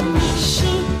しゃみし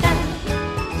た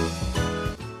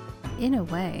In a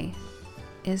way,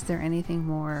 is there anything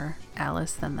more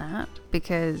Alice than that?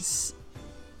 Because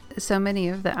so many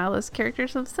of the Alice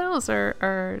characters themselves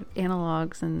are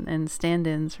analogs and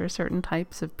stand-ins for certain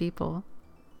types of people.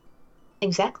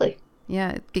 Exactly.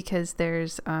 Yeah, because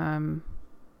there's, Alice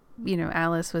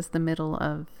Little was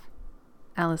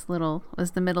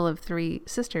the middle of three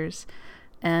sisters,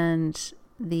 and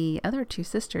the other two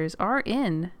sisters are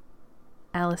in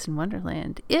Alice in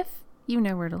Wonderland, if you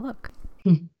know where to look.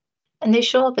 And they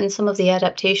show up in some of the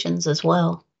adaptations as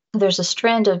well. There's a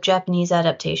strand of Japanese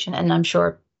adaptation, and I'm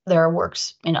sure there are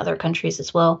works in other countries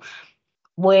as well,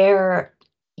 where,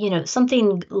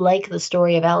 something like the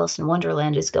story of Alice in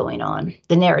Wonderland is going on,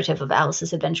 the narrative of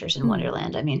Alice's adventures in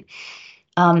Wonderland, I mean.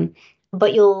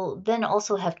 But you'll then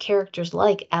also have characters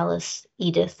like Alice,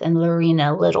 Edith, and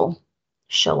Lorena Little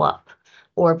show up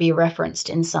or be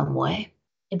referenced in some way.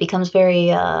 It becomes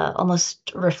very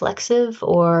almost reflexive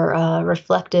or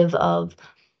reflective of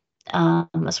a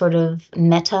sort of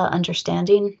meta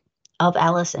understanding of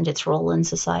Alice and its role in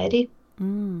society.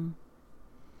 And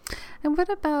what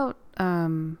about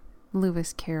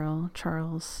Lewis Carroll,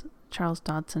 Charles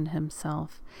Dodson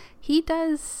himself? He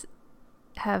does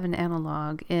have an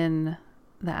analog in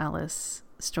the Alice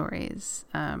stories.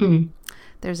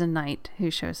 There's a knight who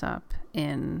shows up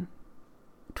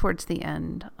towards the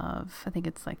end of, I think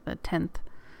it's like the 10th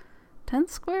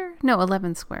square? No,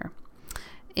 11th square.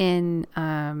 In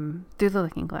Through the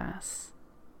Looking Glass,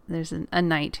 there's a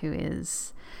knight who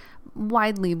is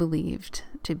widely believed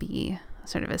to be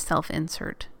sort of a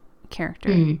self-insert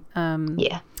character.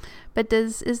 Yeah. But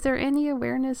is there any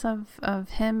awareness of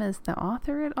him as the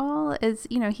author at all?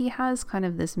 He has kind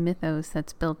of this mythos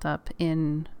that's built up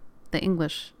in the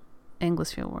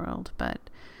Anglosphere world, but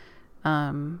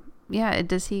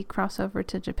does he cross over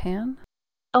to Japan?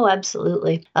 Oh,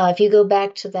 absolutely. If you go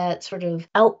back to that sort of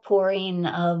outpouring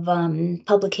of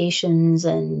publications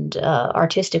and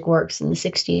artistic works in the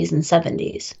 60s and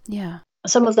 70s. Yeah.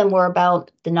 Some of them were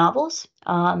about the novels,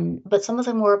 but some of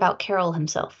them were about Carroll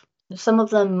himself. Some of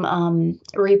them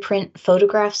reprint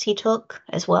photographs he took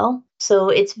as well. So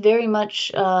it's very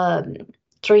much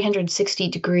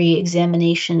 360-degree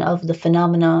examination of the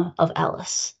phenomena of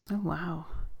Alice. Oh, wow.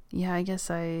 Yeah, I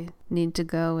guess I need to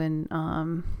go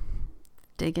and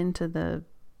dig into the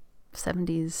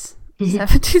 70s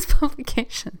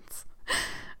publications.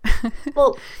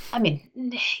 Well, I mean,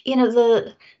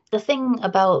 the thing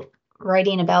about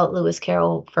writing about Lewis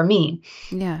Carroll for me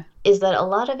is that a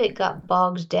lot of it got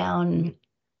bogged down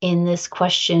in this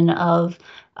question of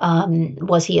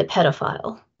was he a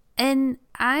pedophile? And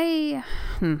how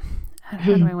do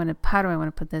I want to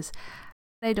put this?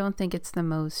 I don't think it's the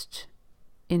most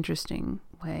interesting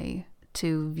way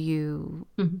to view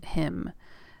him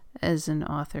as an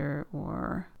author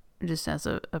or just as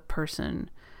a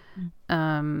person.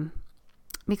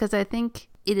 Because I think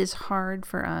it is hard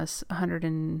for us 100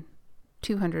 and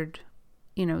 200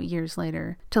 years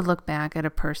later to look back at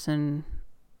a person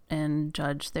and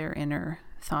judge their inner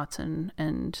thoughts I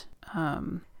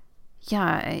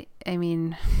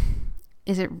mean,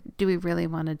 do we really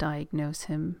want to diagnose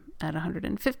him at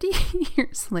 150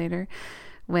 years later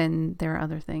when there are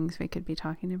other things we could be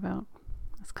talking about?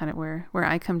 That's kind of where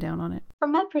I come down on it.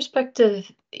 From my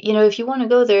perspective, if you want to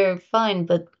go there, fine,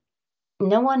 but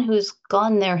no one who's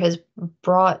gone there has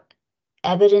brought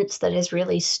evidence that has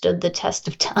really stood the test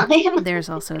of time. There's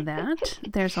also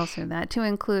that to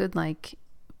include like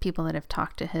people that have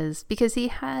talked to because he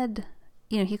had,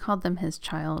 he called them his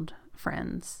child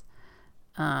friends.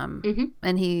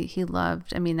 And he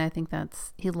loved, I think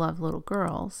he loved little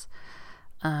girls.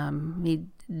 He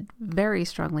very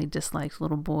strongly disliked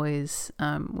little boys,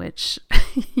 which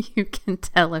you can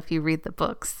tell if you read the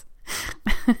books.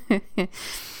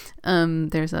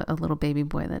 There's a little baby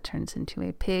boy that turns into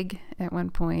a pig at one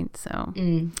point. So,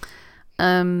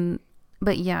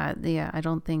 but yeah, I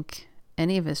don't think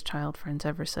any of his child friends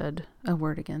ever said a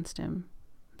word against him.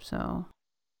 So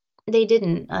they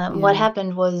didn't. What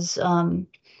happened was,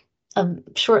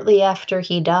 shortly after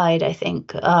he died, I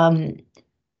think,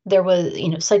 there was,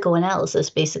 psychoanalysis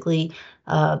basically,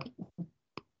 I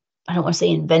don't want to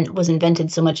say was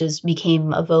invented so much as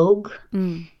became a vogue.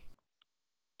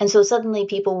 And so suddenly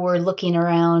people were looking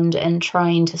around and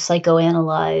trying to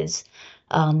psychoanalyze,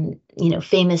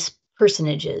 famous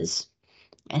personages.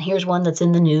 And here's one that's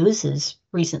in the news, has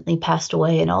recently passed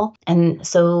away and all. And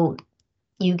so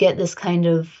you get this kind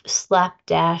of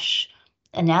slapdash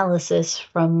analysis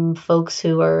from folks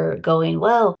who are going,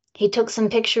 well, he took some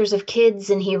pictures of kids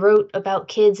and he wrote about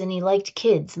kids and he liked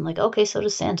kids. I'm like, okay, so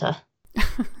does Santa.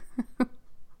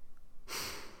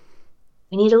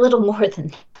 We need a little more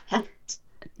than that.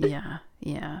 Yeah,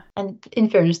 yeah. And in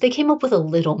fairness, they came up with a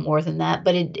little more than that,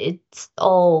 but it's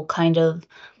all kind of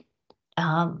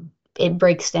it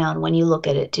breaks down when you look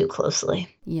at it too closely.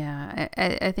 Yeah,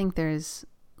 I think there's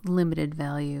limited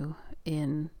value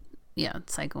in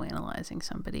psychoanalyzing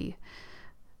somebody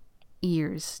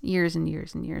years and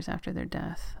years after their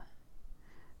death.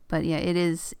 But yeah, it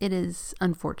is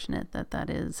unfortunate that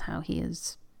is how he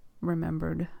is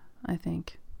remembered, I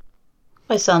think.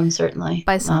 By some, certainly.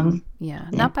 By some, yeah.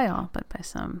 Not by all, but by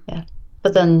some. Yeah.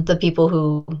 But then the people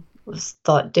who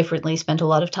thought differently spent a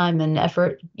lot of time and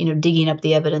effort, digging up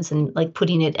the evidence and like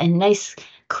putting it in nice,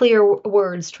 clear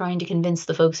words, trying to convince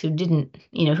the folks who didn't,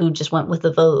 who just went with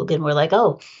the vogue and were like,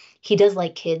 oh, he does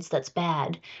like kids, that's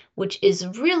bad, which is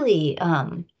really,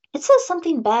 it says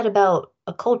something bad about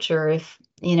a culture if,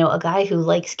 a guy who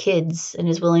likes kids and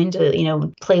is willing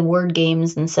to, play word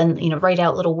games and send, write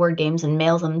out little word games and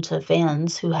mail them to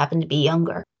fans who happen to be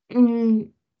younger.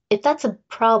 If that's a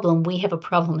problem, we have a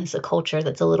problem as a culture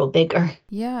that's a little bigger.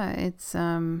 Yeah, it's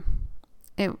that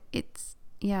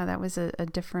was a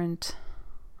different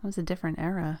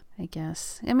era, I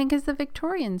guess. I mean, because the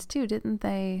Victorians too, didn't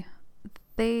they?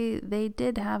 They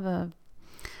did have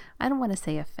I don't want to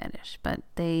say a fetish, but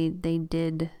they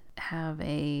did have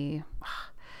an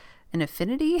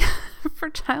affinity for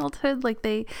childhood. Like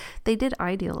they did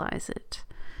idealize it.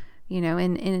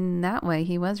 And in that way,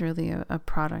 he was really a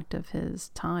product of his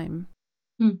time.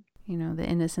 The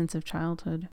innocence of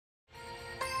childhood.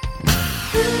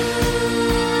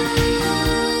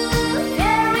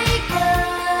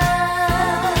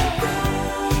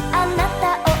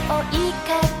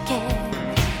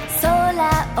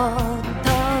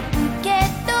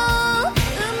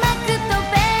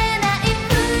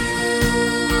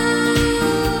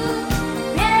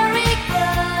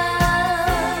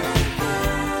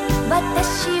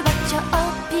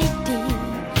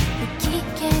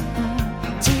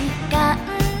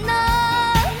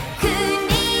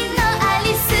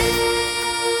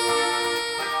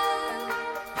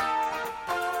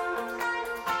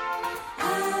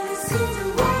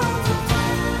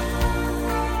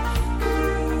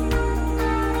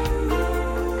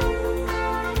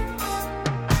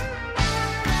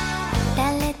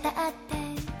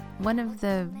 One of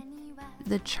the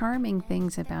charming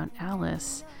things about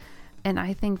Alice, and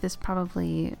I think this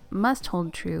probably must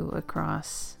hold true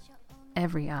across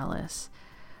every Alice,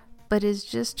 but is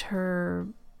just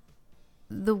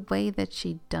the way that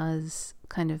she does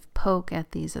kind of poke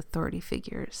at these authority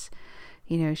figures.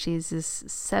 She's this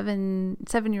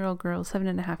 7-year-old girl,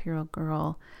 7.5-year-old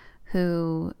girl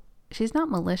who, she's not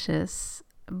malicious,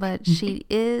 but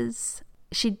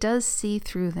she does see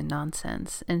through the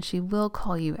nonsense and she will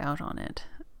call you out on it.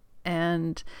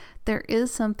 And there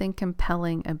is something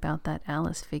compelling about that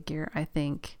Alice figure, I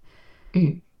think,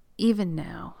 even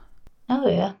now. Oh,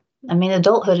 yeah. I mean,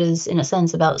 adulthood is, in a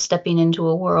sense, about stepping into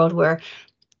a world where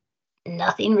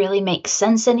nothing really makes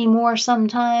sense anymore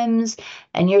sometimes,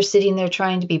 and you're sitting there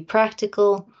trying to be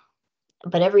practical,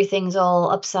 but everything's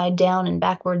all upside down and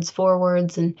backwards,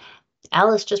 forwards, and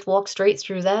Alice just walked straight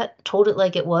through that, told it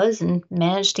like it was, and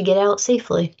managed to get out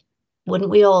safely.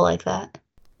 Wouldn't we all like that?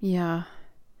 Yeah.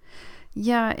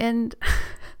 Yeah, and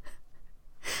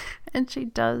and she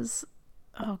does,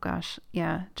 oh gosh,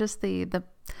 yeah, just the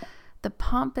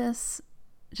pompous,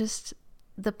 just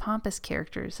the pompous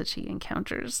characters that she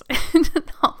encounters in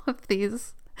all of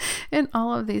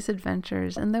these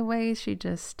adventures, and the way she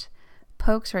just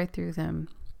pokes right through them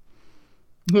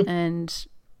and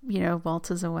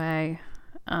waltzes away,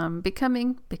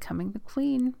 becoming the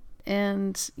queen.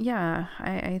 And yeah,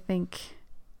 I think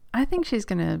she's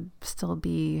gonna still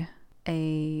be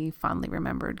a fondly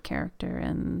remembered character,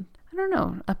 and I don't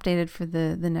know, updated for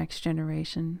the next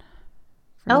generation.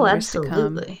 Oh,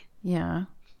 absolutely. Yeah.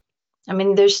 I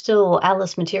mean, there's still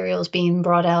Alice materials being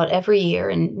brought out every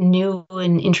year in new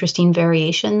and interesting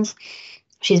variations.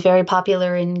 She's very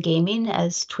popular in gaming,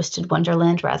 as Twisted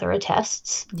Wonderland rather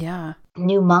attests. Yeah.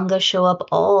 New manga show up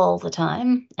all the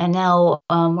time. And now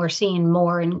we're seeing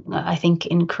more, I think,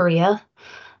 in Korea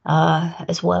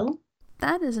as well.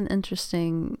 That is an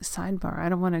interesting sidebar. I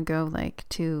don't want to go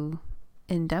too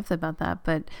in depth about that,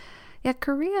 but yeah,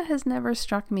 Korea has never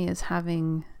struck me as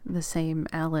having the same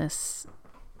Alice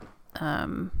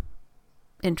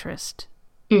interest.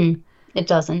 It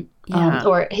doesn't. Yeah.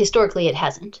 Or historically it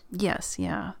hasn't. Yes,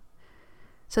 yeah.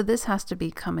 So this has to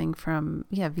be coming from,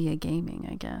 via gaming,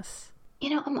 I guess.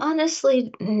 I'm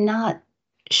honestly not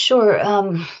Sure.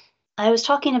 I was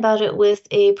talking about it with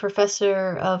a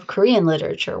professor of Korean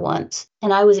literature once,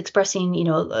 and I was expressing,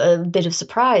 a bit of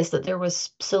surprise that there was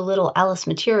so little Alice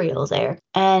material there.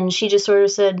 And she just sort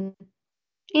of said,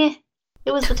 "Yeah,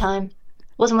 it was the time.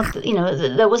 Wasn't what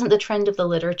that wasn't the trend of the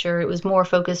literature. It was more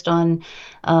focused on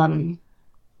um,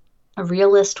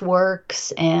 realist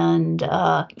works and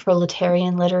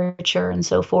proletarian literature and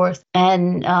so forth.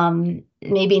 And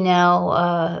maybe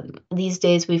now these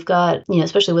days we've got,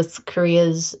 especially with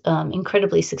Korea's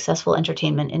incredibly successful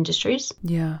entertainment industries.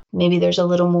 Yeah. Maybe there's a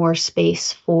little more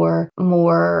space for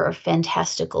more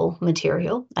fantastical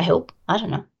material, I hope. I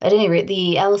don't know. At any rate,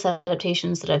 the Alice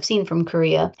adaptations that I've seen from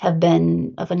Korea have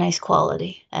been of a nice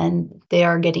quality, and they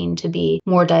are getting to be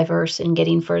more diverse and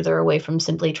getting further away from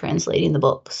simply translating the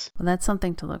books. Well, that's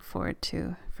something to look forward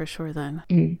to for sure then.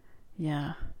 Mm.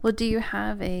 Yeah. Well, do you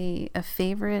have a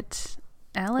favorite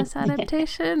Alice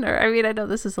adaptation? Or, I mean, I know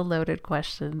this is a loaded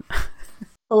question.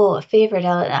 Oh, a favorite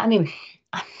Alice. I mean,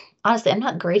 honestly, I'm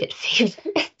not great at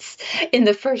favorites in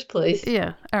the first place.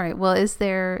 Yeah. All right. Well, is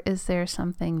there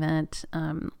something that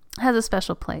has a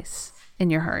special place in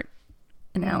your heart,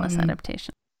 an Alice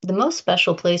adaptation? The most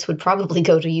special place would probably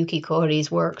go to Yuki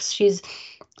Koori's works.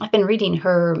 I've been reading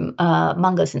her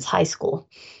manga since high school,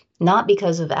 not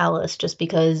because of Alice, just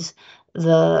because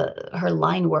her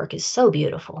line work is so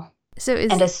beautiful. So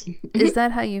is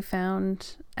that how you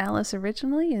found Alice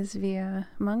originally? Is via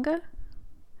manga?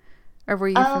 Or were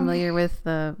you familiar with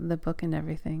the book and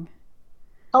everything?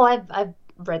 Oh, I've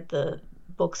read the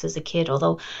books as a kid,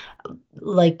 although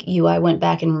like you, I went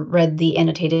back and read the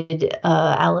annotated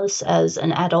Alice as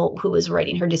an adult who was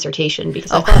writing her dissertation,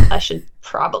 because I thought I should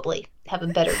probably have a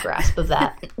better grasp of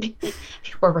that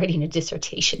before writing a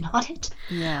dissertation on it.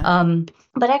 Yeah.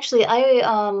 But actually,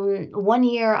 one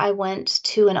year I went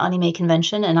to an anime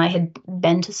convention, and I had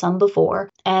been to some before,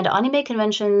 and anime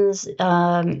conventions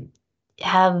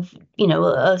have,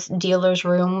 a dealer's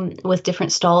room with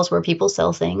different stalls where people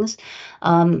sell things,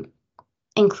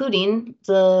 including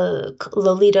the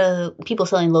Lolita, people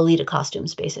selling Lolita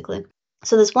costumes, basically.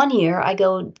 So this one year I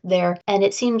go there, and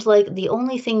it seemed like the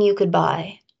only thing you could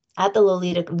buy at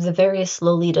the various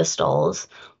Lolita stalls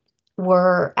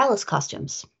were Alice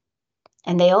costumes.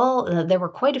 And there were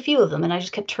quite a few of them, and I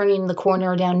just kept turning the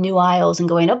corner down new aisles and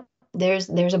going, oh, there's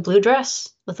a blue dress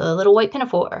with a little white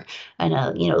pinafore and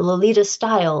a, Lolita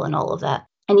style and all of that.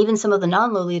 And even some of the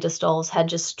non-Lolita stalls had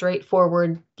just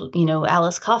straightforward,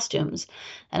 Alice costumes.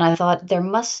 And I thought there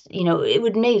must, it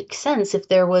would make sense if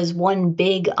there was one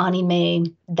big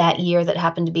anime that year that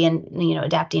happened to be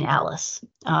adapting Alice.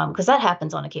 Because that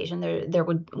happens on occasion. There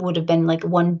would have been like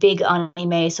one big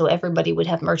anime, so everybody would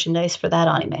have merchandise for that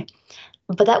anime.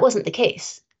 But that wasn't the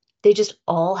case. They just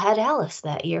all had Alice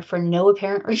that year for no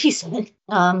apparent reason.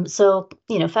 So,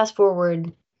 fast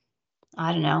forward,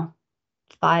 I don't know,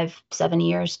 5-7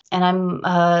 years, and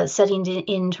I'm setting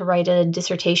in to write a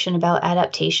dissertation about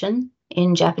adaptation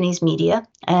in Japanese media.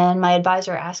 And my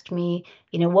advisor asked me,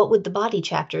 what would the body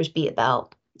chapters be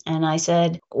about? And I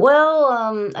said,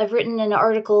 well, I've written an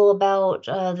article about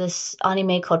this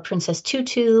anime called Princess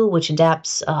Tutu, which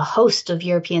adapts a host of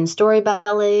European story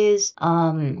ballets.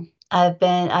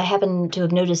 I happen to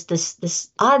have noticed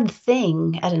this odd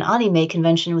thing at an anime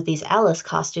convention with these Alice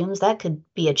costumes. That could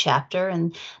be a chapter.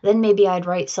 And then maybe I'd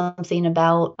write something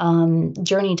about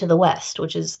Journey to the West,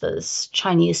 which is this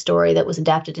Chinese story that was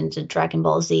adapted into Dragon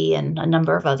Ball Z and a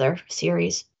number of other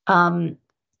series. And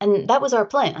that was our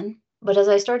plan. But as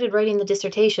I started writing the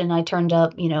dissertation, I turned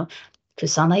up, Kusama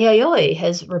Yayoi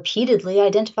has repeatedly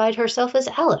identified herself as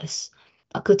Alice.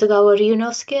 Akutagawa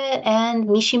Ryunosuke and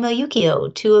Mishima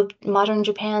Yukio, two of modern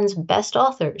Japan's best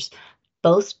authors,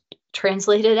 both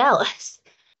translated Alice.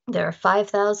 There are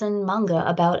 5,000 manga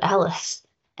about Alice,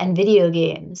 and video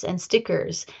games, and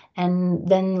stickers, and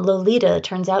then Lolita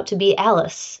turns out to be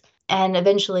Alice. And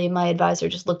eventually my advisor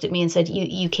just looked at me and said,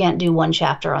 you can't do one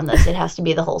chapter on this. It has to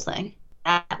be the whole thing.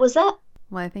 That was that.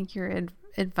 Well, I think your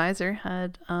advisor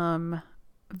had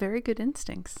very good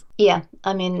instincts. Yeah,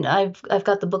 I mean, I've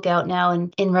got the book out now,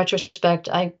 and in retrospect,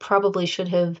 I probably should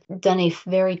have done a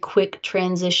very quick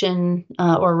transition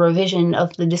or revision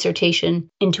of the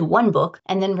dissertation into one book,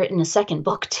 and then written a second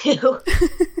book too.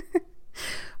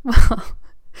 Well,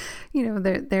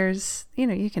 there's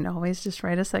you can always just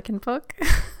write a second book.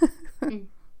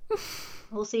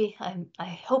 We'll see.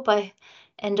 I hope I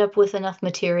end up with enough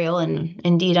material, and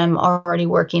indeed I'm already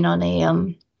working on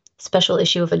a special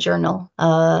issue of a journal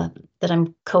that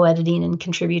I'm co-editing and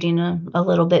contributing a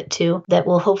little bit to, that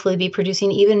will hopefully be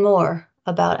producing even more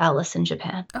about Alice in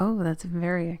Japan. Oh, that's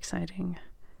very exciting.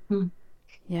 Hmm.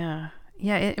 Yeah.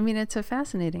 Yeah, I mean, it's a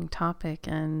fascinating topic,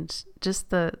 and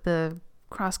just the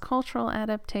cross-cultural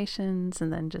adaptations,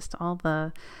 and then just all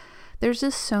there's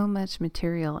just so much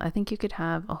material. I think you could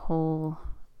have a whole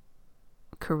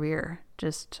career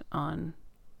just on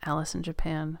Alice in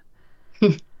Japan.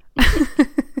 You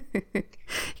could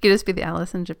just be the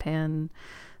Alice in Japan,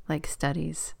 like,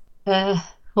 studies.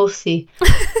 We'll see.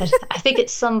 I think at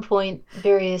some point,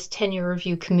 various tenure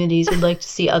review committees would like to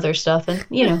see other stuff, and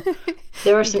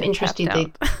there are some interesting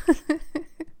things.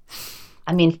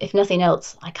 I mean, if nothing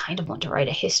else, I kind of want to write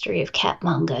a history of cat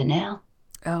manga now.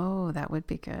 Oh, that would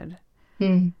be good.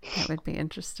 Hmm. That would be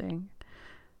interesting.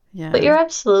 Yeah. But you're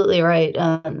absolutely right.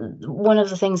 One of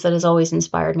the things that has always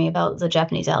inspired me about the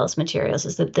Japanese Alice materials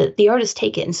is that the artists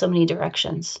take it in so many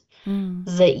directions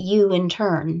that you, in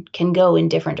turn, can go in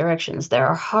different directions. There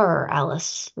are horror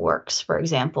Alice works, for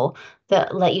example,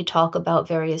 that let you talk about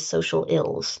various social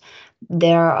ills.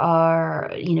 There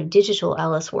are, digital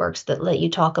Alice works that let you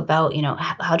talk about,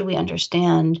 how do we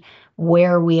understand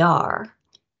where we are?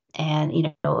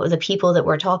 And the people that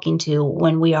we're talking to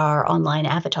when we are online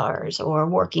avatars or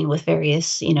working with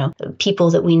various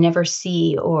people that we never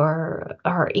see or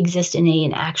exist in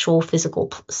an actual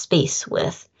physical space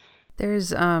with.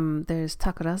 There's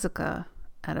Takarazuka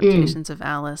adaptations of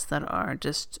Alice that are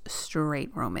just straight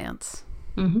romance.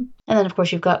 Mm-hmm. And then, of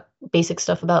course, you've got basic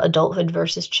stuff about adulthood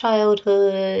versus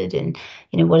childhood, and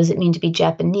what does it mean to be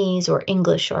Japanese or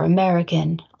English or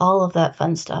American, all of that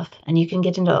fun stuff. And you can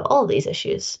get into all these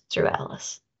issues through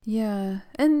Alice. Yeah,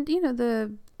 and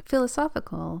the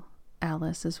philosophical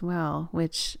Alice as well,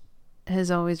 which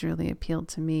has always really appealed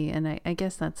to me. And I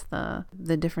guess that's the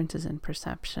differences in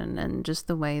perception and just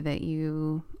the way that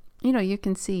you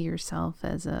can see yourself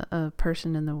as a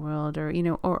person in the world, or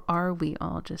are we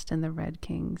all just in the Red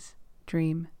King's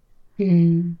dream?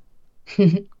 I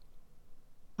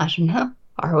don't know.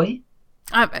 Are we?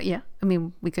 Yeah, I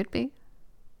mean, we could be.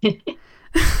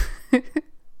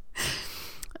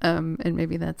 And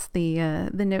maybe that's the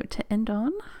note to end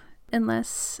on,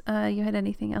 unless you had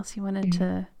anything else you wanted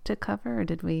to cover, or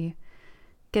did we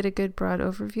get a good broad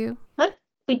overview?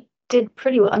 We did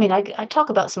pretty well. I mean, I talk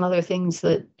about some other things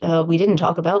that we didn't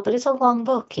talk about, but it's a long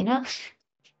book,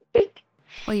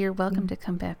 Well, you're welcome to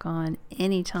come back on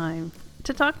anytime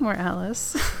to talk more,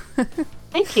 Alice.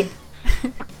 Thank you.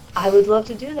 I would love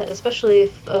to do that, especially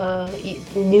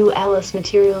if new Alice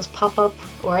materials pop up,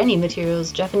 or any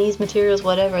materials, Japanese materials,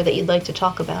 whatever, that you'd like to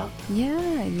talk about.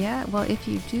 Yeah. Well, if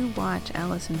you do watch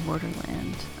Alice in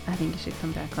Wonderland, I think you should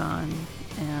come back on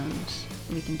and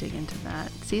we can dig into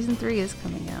that. Season 3 is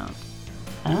coming out.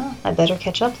 Oh, I better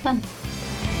catch up then.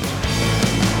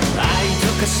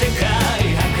 世界儚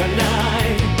い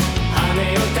羽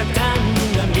を畳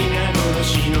んだ皆殺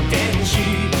しの天使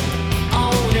お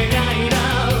願いだ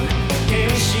天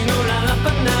使のラッ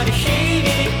パ鳴り響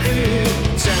く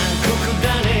残酷だ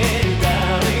ねダ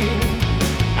ーリン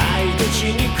愛と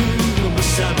血肉を貪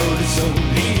るゾン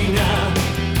ビが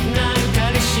泣いた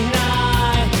りしな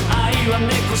い愛は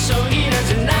根こそいら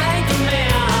ずないとメ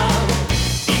ア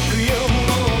行くよも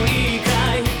ういいか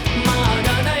いまだ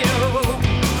だよ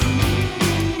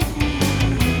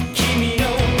君の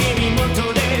耳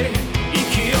元で息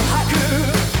を吐く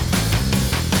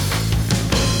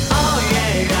Oh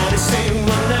yeah, gotta say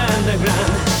one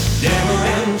underground Devil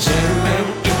and gentleman,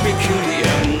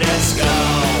 Epicurean, let's go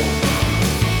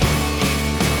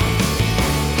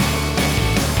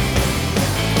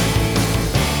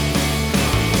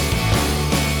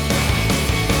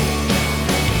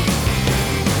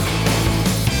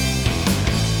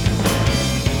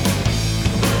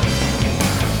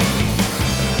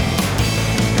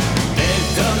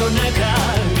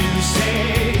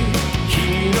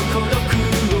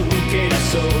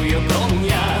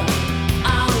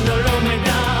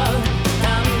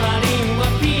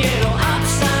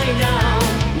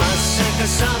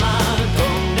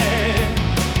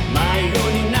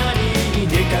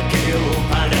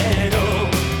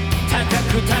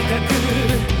高く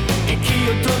息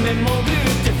を止め潜る